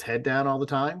putting his head down all the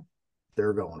time,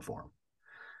 they're going for him.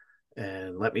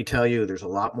 And let me tell you, there's a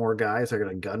lot more guys that are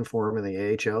going to gun for him in the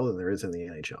AHL than there is in the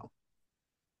NHL.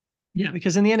 Yeah,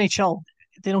 because in the NHL,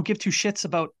 they don't give two shits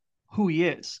about who he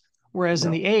is. Whereas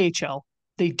in the AHL,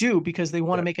 they do, because they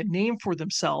want to make a name for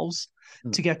themselves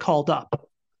to get called up,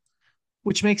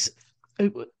 which makes,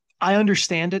 I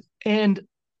understand it. And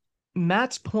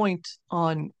Matt's point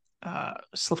on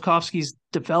Slafkovsky's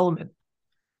development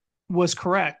was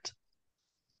correct.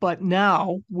 But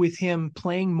now with him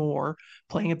playing more,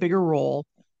 playing a bigger role,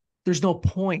 there's no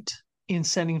point in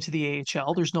sending him to the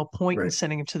AHL. There's no point in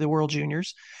sending him to the World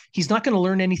Juniors. He's not going to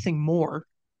learn anything more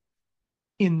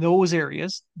in those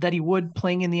areas that he would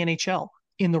playing in the NHL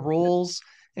in the roles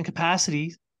and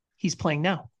capacity he's playing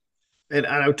now. And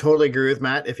I would totally agree with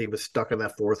Matt if he was stuck on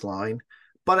that fourth line.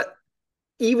 But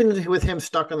even with him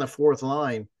stuck on the fourth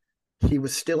line, he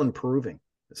was still improving.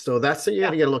 So that's what you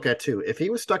got to look at too. If he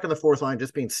was stuck on the fourth line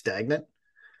just being stagnant,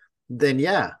 then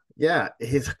yeah,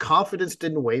 his confidence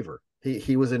didn't waver.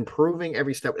 He was improving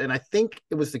every step. And I think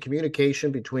it was the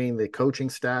communication between the coaching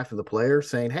staff and the player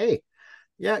saying, hey,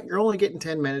 yeah, you're only getting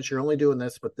 10 minutes. You're only doing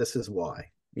this, but this is why.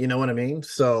 You know what I mean?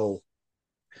 So,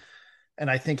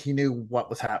 and I think he knew what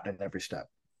was happening every step.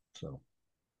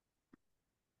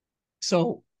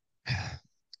 So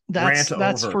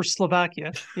that's for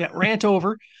Slovakia. Yeah, rant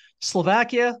over.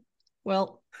 Slovakia,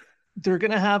 well, they're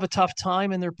going to have a tough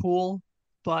time in their pool,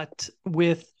 but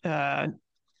with Meshar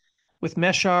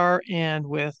and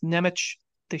with Nemec,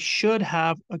 they should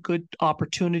have a good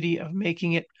opportunity of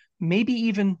making it, maybe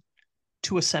even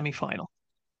to a semifinal.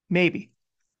 Maybe.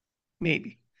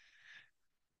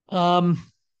 And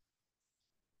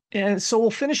so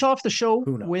we'll finish off the show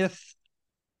with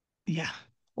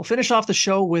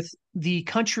the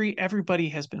country everybody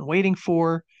has been waiting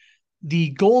for,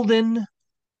 the golden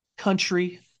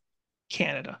country,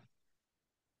 Canada.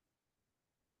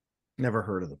 Never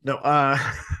heard of them. No.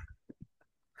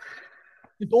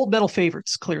 The gold medal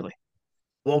favorites, clearly.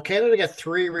 Well, Canada got two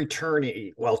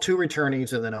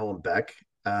returnees and then Owen Beck.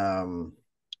 I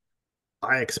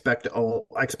expect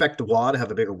Waugh to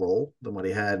have a bigger role than what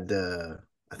he had.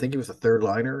 I think he was a third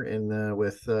liner in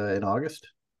August.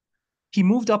 He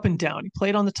moved up and down. He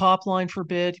played on the top line for a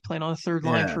bit. He played on the third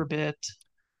line for a bit,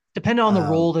 depending on the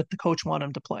role that the coach wanted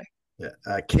him to play. Yeah,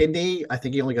 Kidney, I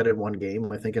think he only got in one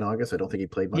game. I think in August. I don't think he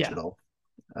played much at all.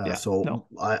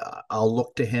 I'll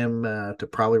look to him to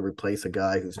probably replace a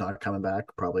guy who's not coming back,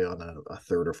 probably on a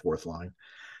third or fourth line.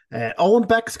 And Owen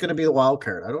Beck's going to be the wild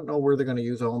card. I don't know where they're going to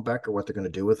use Owen Beck or what they're going to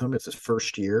do with him. It's his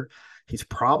first year. He's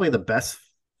probably the best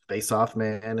face-off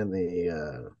man in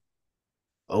the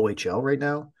OHL right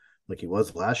now, like he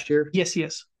was last year. Yes, he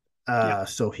is.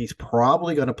 So he's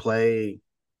probably going to play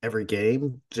every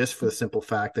game, just for the simple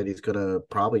fact that he's going to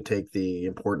probably take the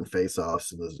important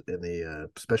face-offs in the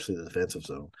especially the defensive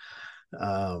zone.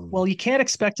 Well, you can't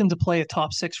expect him to play a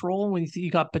top six role when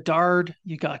you got Bedard,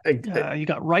 you got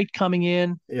Wright coming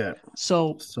in. Yeah.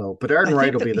 So So Bedard I and Wright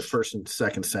think will that be the first and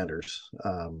second centers.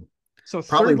 so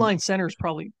Probably, third line center is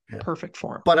probably yeah. perfect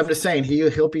for him. But I'm just saying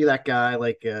he'll be that guy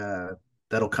like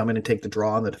that'll come in and take the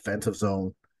draw in the defensive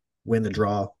zone, win the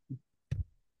draw,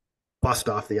 bust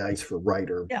off the ice for Wright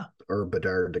Yeah. or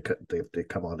Bedard to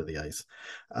come onto the ice.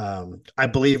 I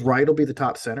believe Wright will be the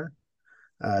top center,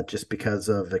 just because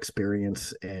of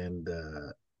experience and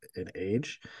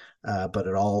age. But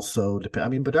it also depends. I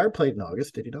mean, Bedard played in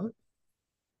August, did he not?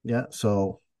 Yeah.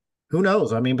 So who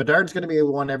knows? I mean, Bedard's going to be the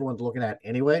one everyone's looking at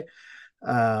anyway.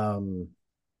 Um,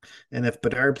 and if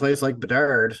Bedard plays like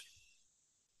Bedard,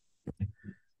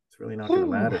 it's really not going to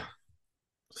matter.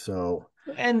 So,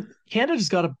 and Canada's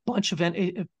got a bunch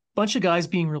of guys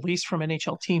being released from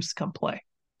NHL teams to come play.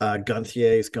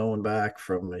 Gunthier is going back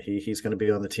from he's going to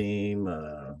be on the team.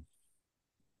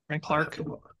 Frank Clark,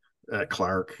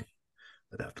 Clark.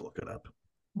 I'd have to look it up.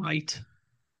 Right.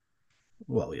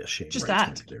 Well, yeah, Shane. Just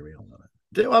Wright's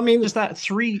that. I mean, just that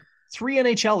three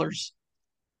NHLers.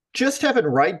 Just having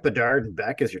Wright, Bedard, and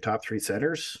Beck as your top three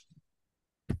centers.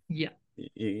 Yeah.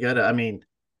 You gotta. I mean,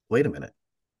 wait a minute.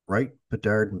 Wright,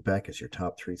 Bedard, and Beck as your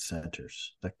top three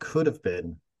centers. That could have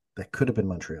been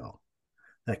Montreal.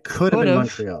 That could have been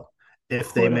Montreal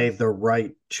if they made the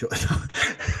right choice.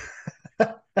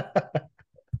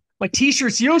 My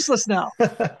T-shirt's useless now.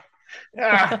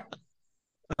 I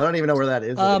don't even know where that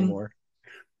is anymore.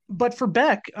 But for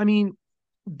Beck, I mean,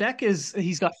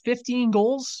 he's got 15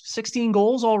 goals, 16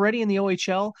 goals already in the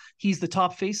OHL. He's the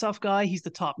top faceoff guy. He's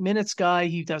the top minutes guy.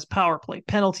 He does power play,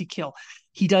 penalty kill.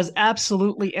 He does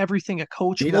absolutely everything a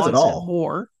coach wants and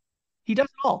more. He does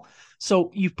it all.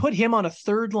 So you put him on a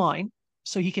third line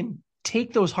so he can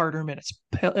take those harder minutes,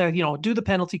 do the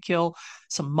penalty kill,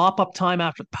 some mop up time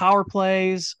after the power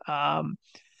plays,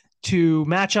 to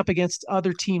match up against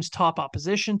other teams' top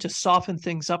opposition, to soften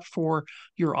things up for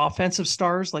your offensive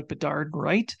stars like Bedard and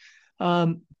Wright.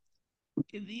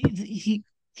 He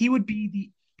would be the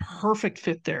perfect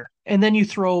fit there. And then you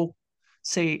throw,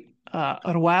 say,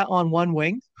 Roy on one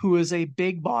wing, who is a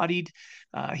big-bodied.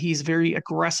 He's very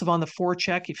aggressive on the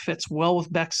forecheck. He fits well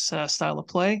with Beck's style of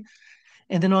play.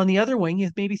 And then on the other wing, you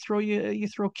maybe throw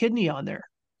Kidney on there,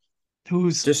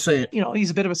 who's just saying,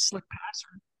 he's a bit of a slick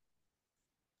passer.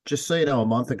 Just so you know, a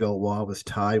month ago, Waugh was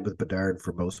tied with Bedard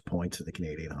for most points in the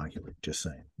Canadian Hockey League. Just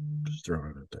saying, just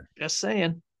throwing it out there. Just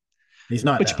saying. He's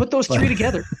not. But you put those three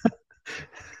together,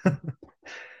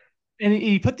 and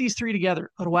you put these three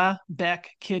together: Roy, Beck,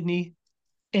 Kidney,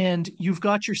 and you've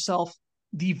got yourself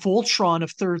the Voltron of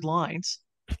third lines,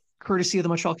 courtesy of the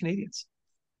Montreal Canadiens.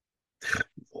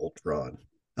 Voltron.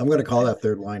 I'm going to call that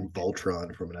third line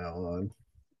Voltron from now on.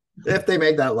 If they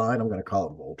make that line, I'm going to call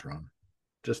it Voltron.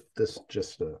 I'm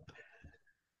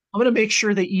going to make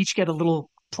sure they each get a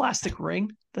little plastic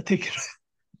ring that they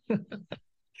can.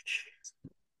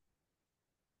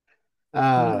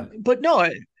 But no,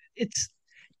 it's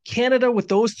Canada with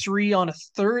those three on a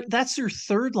third. That's your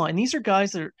third line. These are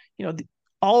guys that are,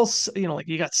 all, like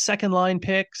you got second round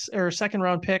picks,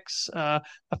 a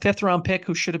fifth round pick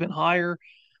who should have been higher,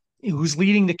 who's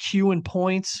leading the queue in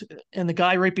points, and the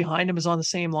guy right behind him is on the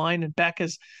same line, and Beck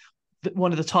is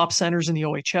one of the top centers in the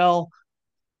OHL.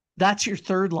 That's your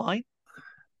third line.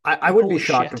 I would be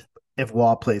shocked if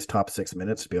Waugh plays top 6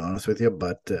 minutes, to be honest with you.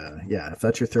 But yeah, if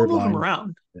that's your third line,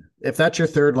 around. If that's your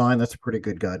third line, that's a pretty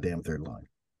good goddamn third line.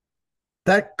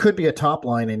 That could be a top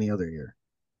line any other year.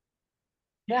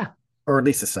 Yeah. Or at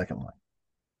least a second line.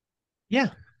 Yeah.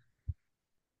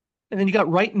 And then you got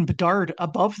Wright and Bedard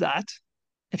above that.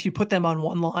 If you put them on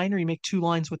one line or you make two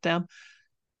lines with them,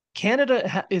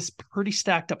 Canada is pretty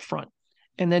stacked up front.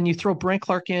 And then you throw Brent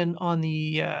Clark in on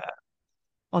the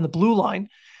blue line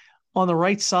on the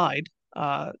right side.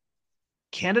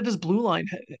 Canada's blue line,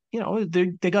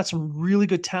 they got some really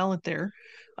good talent there.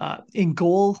 In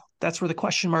goal, that's where the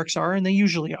question marks are, and they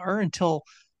usually are until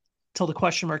the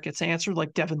question mark gets answered,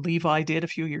 like Devin Levi did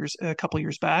a couple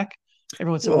years back.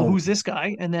 Everyone said, "Well, who's this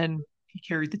guy?" And then he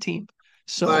carried the team.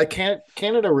 So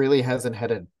Canada really hasn't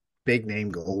had a big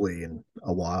name goalie in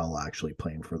a while, actually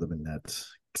playing for them in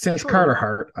nets. Since Carter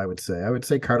Hart, I would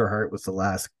say Carter Hart was the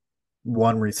last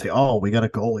one where you say, "Oh, we got a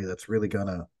goalie that's really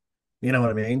gonna," you know what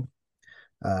I mean?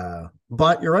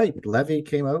 But you're right. Levy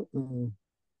came out and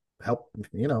helped.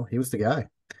 He was the guy,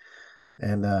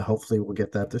 and hopefully we'll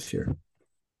get that this year.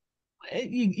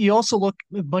 You also look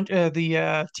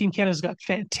the Team Canada's got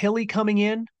Fantilli coming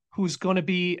in, who's going to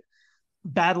be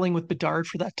battling with Bedard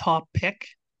for that top pick.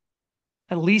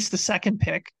 at least the second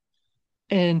pick.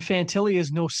 And Fantilli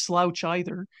is no slouch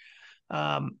either.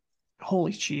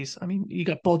 Holy jeez. I mean, you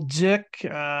got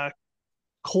Bolduc,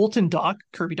 Colton Doc,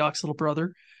 Kirby Doc's little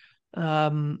brother.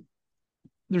 Um,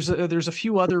 there's a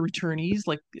few other returnees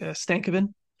like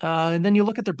Stankoven. And then you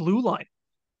look at their blue line.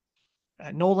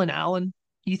 Nolan Allen,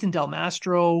 Ethan Del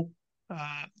Mastro,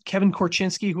 Kevin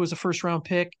Korchinski, who was a first round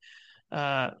pick,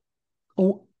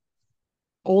 o-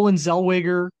 Olin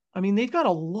Zellweger. I mean, they've got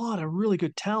a lot of really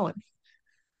good talent.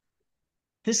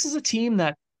 This is a team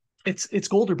that it's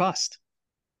gold or bust.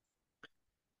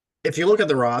 If you look at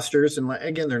the rosters, and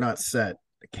again, they're not set.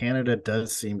 Canada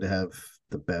does seem to have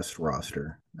the best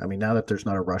roster. I mean, now that there's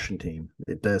not a Russian team,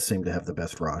 it does seem to have the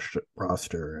best roster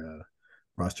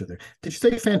there. Did you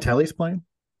say Fantelli's playing?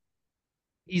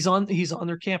 He's on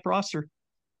their camp roster.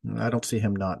 I don't see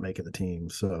him not making the team.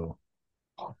 So,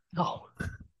 Oh,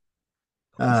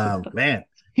 no, man,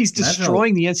 he's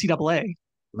destroying the NCAA.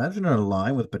 Imagine a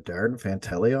line with Bedard and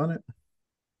Fantelli on it.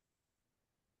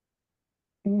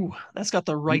 Ooh, that's got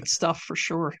the right stuff for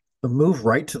sure. The move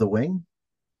right to the wing.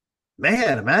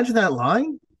 Man, imagine that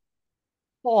line.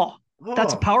 Oh,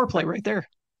 that's a power play right there.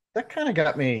 That kind of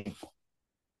got me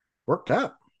worked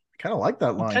up. Kind of like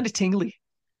that line. Kind of tingly.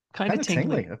 Kind of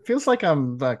tingly. It feels like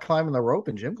I'm climbing the rope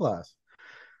in gym class.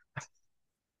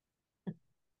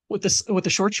 With the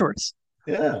short shorts.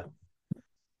 Yeah.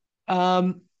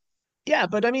 Yeah,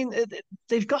 but I mean,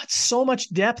 they've got so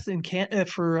much depth in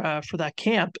for that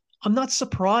camp. I'm not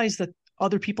surprised that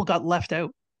other people got left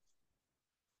out.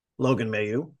 Logan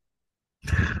Mailloux.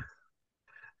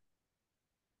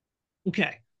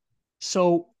 Okay,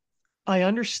 so I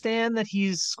understand that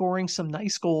he's scoring some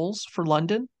nice goals for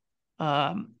London.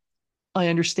 Um, I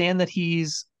understand that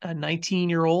he's a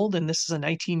 19-year-old and this is a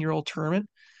 19-year-old tournament.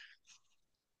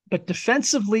 But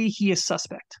defensively, he is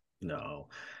suspect. No.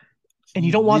 And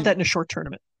you don't want that in a short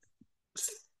tournament.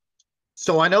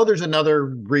 So I know there's another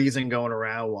reason going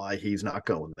around why he's not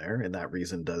going there, and that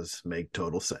reason does make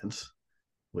total sense.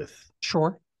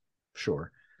 Sure.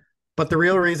 But the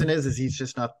real reason is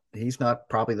he's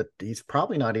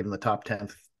probably not even the top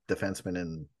 10th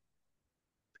defenseman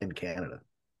in Canada,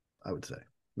 I would say.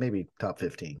 Maybe top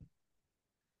 15.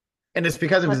 And it's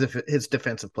because of his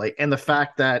defensive play and the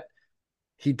fact that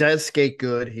he does skate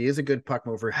good. He is a good puck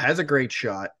mover, has a great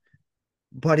shot,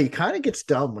 but he kind of gets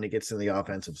dumb when he gets in the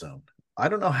offensive zone. I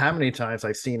don't know how many times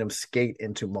I've seen him skate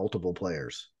into multiple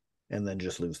players and then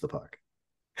just lose the puck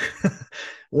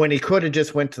when he could have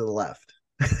just went to the left.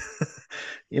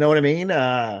 You know what I mean?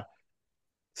 And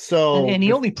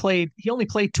he only played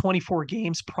 24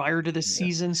 games prior to this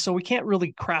season, so we can't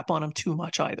really crap on him too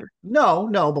much either. No,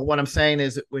 but what I'm saying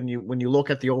is when you look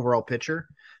at the overall picture,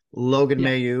 Logan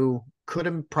Mailloux could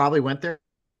have probably went there.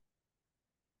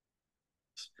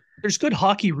 There's good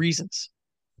hockey reasons.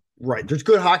 Right. There's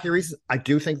good hockey reasons. I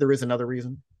do think there is another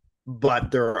reason,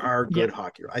 but there are good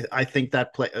hockey. I think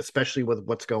that play, especially with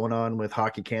what's going on with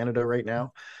Hockey Canada right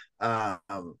now.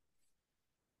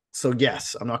 So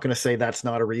yes, I'm not going to say that's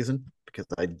not a reason because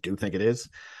I do think it is.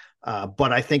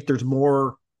 But I think there's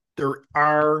more.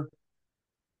 I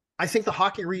think the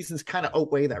hockey reasons kind of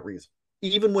outweigh that reason.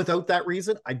 Even without that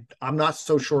reason, I'm not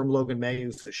so sure Logan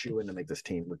Mailloux's a shoe in to make this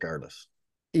team regardless.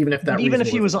 Even if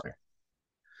he was there.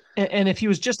 And if he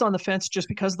was just on the fence just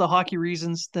because of the hockey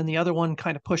reasons, then the other one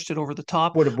kind of pushed it over the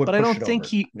top. But I don't think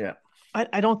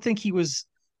I don't think he was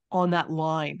on that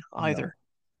line either.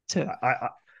 No.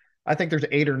 I think there's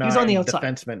 8 or 9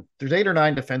 defensemen. There's 8 or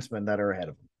 9 defensemen that are ahead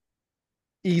of him.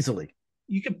 Easily.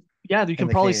 You can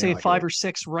probably say 5 or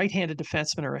 6 right-handed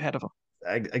defensemen are ahead of him.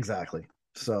 Exactly.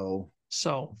 So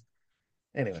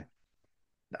anyway,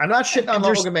 I'm not shitting on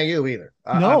Logan Mailloux either.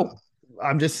 No.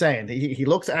 I'm just saying he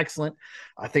looks excellent.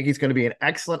 I think he's going to be an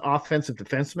excellent offensive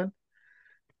defenseman.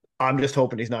 I'm just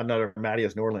hoping he's not another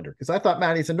Mattias Norlinder because I thought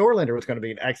Mattias Norlinder was going to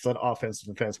be an excellent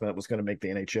offensive defenseman that was going to make the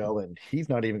NHL, and he's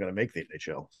not even going to make the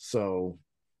NHL. So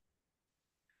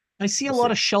I see a lot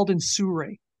of Sheldon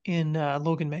Souray in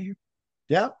Logan Mailloux.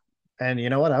 Yeah, and you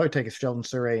know what? I would take a Sheldon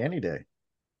Souray any day.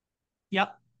 Yeah.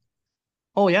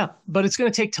 Oh yeah, but it's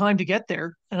going to take time to get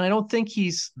there, and I don't think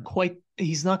he's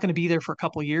not going to be there for a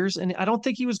couple of years, and I don't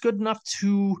think he was good enough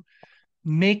to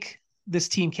make this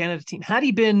Team Canada team. Had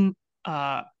he been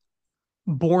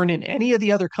born in any of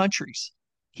the other countries,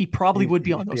 he probably would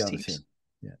be on those teams.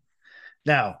 Yeah.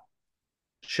 Now,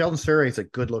 Sheldon Souray is a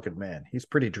good-looking man. He's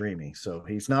pretty dreamy, so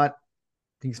he's not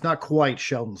quite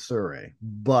Sheldon Souray,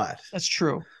 but that's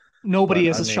true. Nobody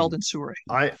is a Sheldon Souray.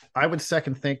 I would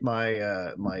second think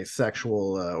my my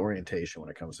sexual orientation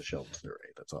when it comes to Sheldon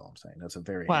Souray. That's all I'm saying. That's a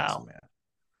very handsome man.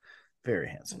 Very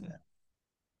handsome man.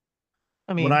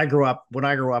 I mean, when I grow up,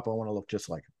 I want to look just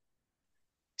like him.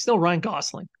 Still Ryan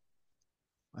Gosling.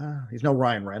 He's no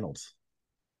Ryan Reynolds.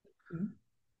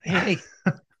 Hey,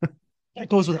 that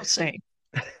goes without saying.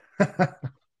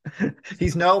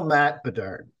 He's no Matt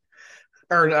Bedard.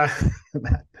 Matt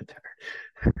Bedard.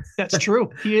 That's true.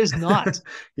 He is not.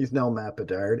 He's no Matt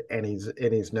Bedard, and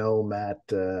he's no Matt.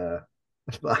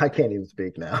 I can't even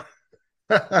speak now.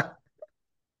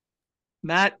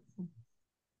 Matt,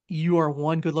 you are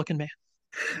one good-looking man.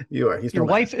 You are. Your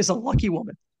wife is a lucky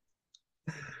woman.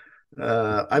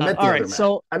 I meant the all other right, Matt.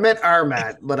 so I meant our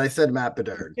Matt, but I said Matt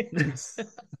Bedard.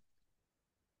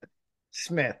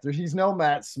 Smith. He's no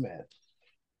Matt Smith.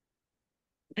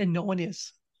 And no one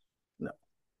is. No.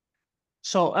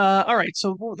 So, all right.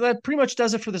 So that pretty much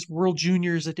does it for this World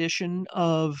Juniors edition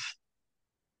of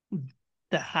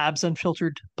the Habs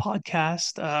Unfiltered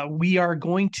podcast. We are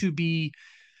going to be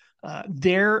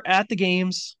there at the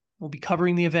games. We'll be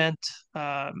covering the event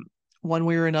one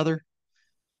way or another.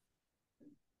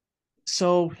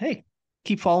 So, hey,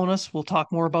 keep following us. We'll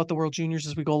talk more about the World Juniors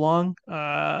as we go along.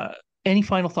 Any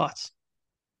final thoughts?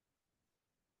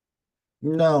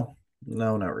 No,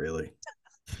 not really.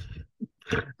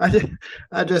 I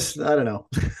don't know.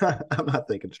 I'm not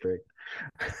thinking straight.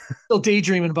 Still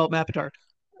daydreaming about Matt Bedard.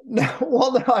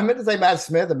 No, I meant to say Matt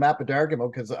Smith and Matt Bedard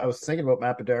because I was thinking about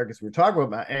Matt Bedard because we were talking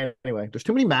about Matt. Anyway, there's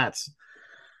too many Matts.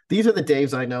 These are the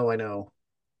Daves I know.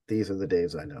 These are the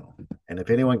Daves I know. And if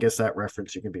anyone gets that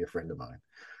reference, you can be a friend of mine.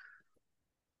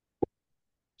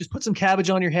 Just put some cabbage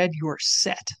on your head. You are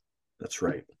set. That's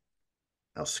right.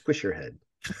 I'll squish your head.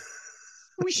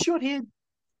 Squish your head.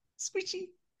 Squishy.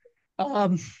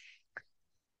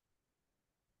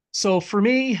 So for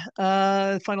me,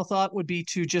 final thought would be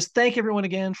to just thank everyone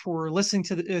again for listening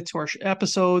to our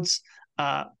episodes.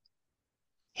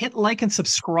 Hit like and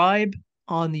subscribe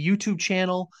on the YouTube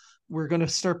channel. We're going to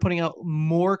start putting out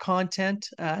more content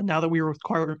now that we are with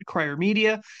Crier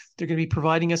Media. They're going to be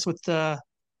providing us with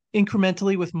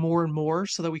incrementally with more and more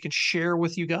so that we can share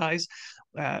with you guys,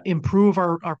 improve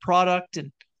our product,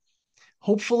 and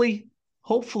hopefully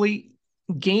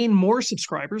gain more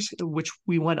subscribers, which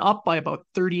we went up by about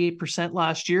 38%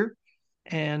 last year.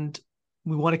 And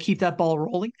we want to keep that ball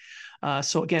rolling.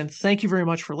 So again, thank you very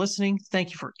much for listening.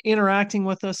 Thank you for interacting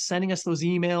with us, sending us those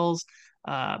emails,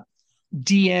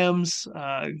 DMs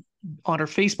on our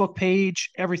Facebook page,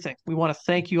 everything. We want to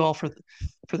thank you all for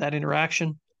that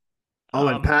interaction. Oh,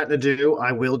 and Pat Nadeau,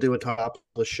 I will do a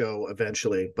topless show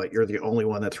eventually, but you're the only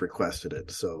one that's requested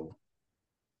it. So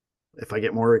if I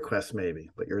get more requests, maybe,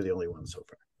 but you're the only one so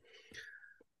far.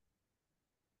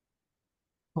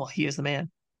 Well, he is the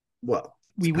man. Well,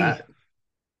 it's Pat.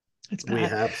 We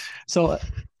have. So,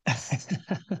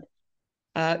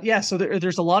 so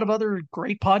there's a lot of other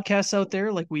great podcasts out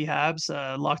there, like We Habs,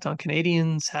 Locked On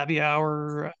Canadians, Happy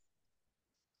Hour.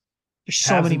 There's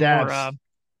so Habs many more.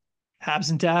 Habs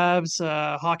and Dabs,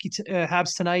 Hockey,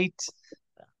 Habs Tonight,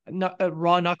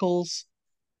 Raw Knuckles.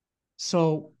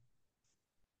 So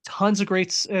tons of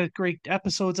great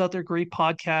episodes out there, great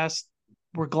podcasts.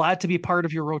 We're glad to be part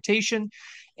of your rotation.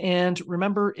 And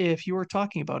remember, if you are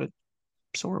talking about it,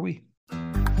 so are we.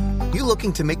 You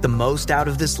looking to make the most out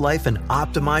of this life and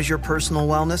optimize your personal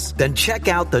wellness? Then check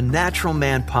out the Natural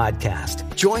Man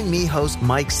Podcast. Join me, host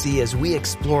Mike C., as we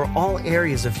explore all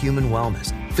areas of human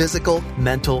wellness, physical,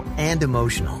 mental, and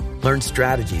emotional. Learn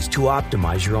strategies to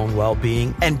optimize your own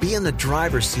well-being and be in the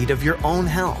driver's seat of your own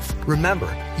health.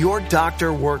 Remember, your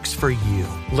doctor works for you.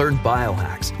 Learn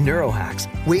biohacks, neurohacks,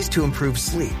 ways to improve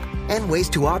sleep, and ways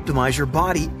to optimize your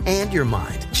body and your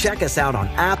mind. Check us out on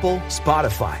Apple,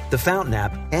 Spotify, the Fountain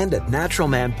app, and at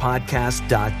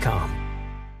naturalmanpodcast.com.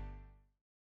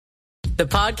 The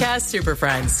Podcast Super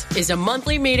Friends is a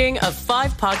monthly meeting of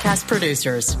 5 podcast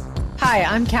producers. Hi,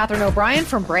 I'm Katherine O'Brien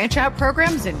from Branch Out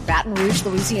Programs in Baton Rouge,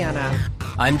 Louisiana.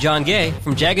 I'm John Gay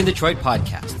from Jag and Detroit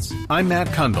Podcasts. I'm Matt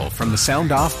Kundle from the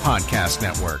Sound Off Podcast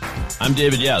Network. I'm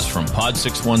David Yaz from Pod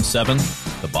 617,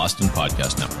 the Boston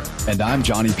Podcast Network. And I'm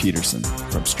Johnny Peterson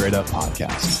from Straight Up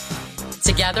Podcasts.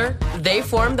 Together, they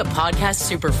form the Podcast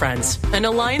Super Friends, an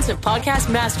alliance of podcast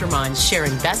masterminds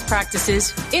sharing best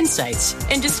practices, insights,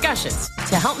 and discussions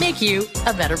to help make you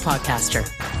a better podcaster.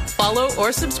 Follow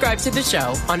or subscribe to the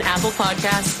show on Apple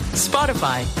Podcasts,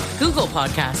 Spotify, Google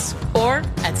Podcasts, or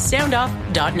at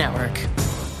soundoff.network.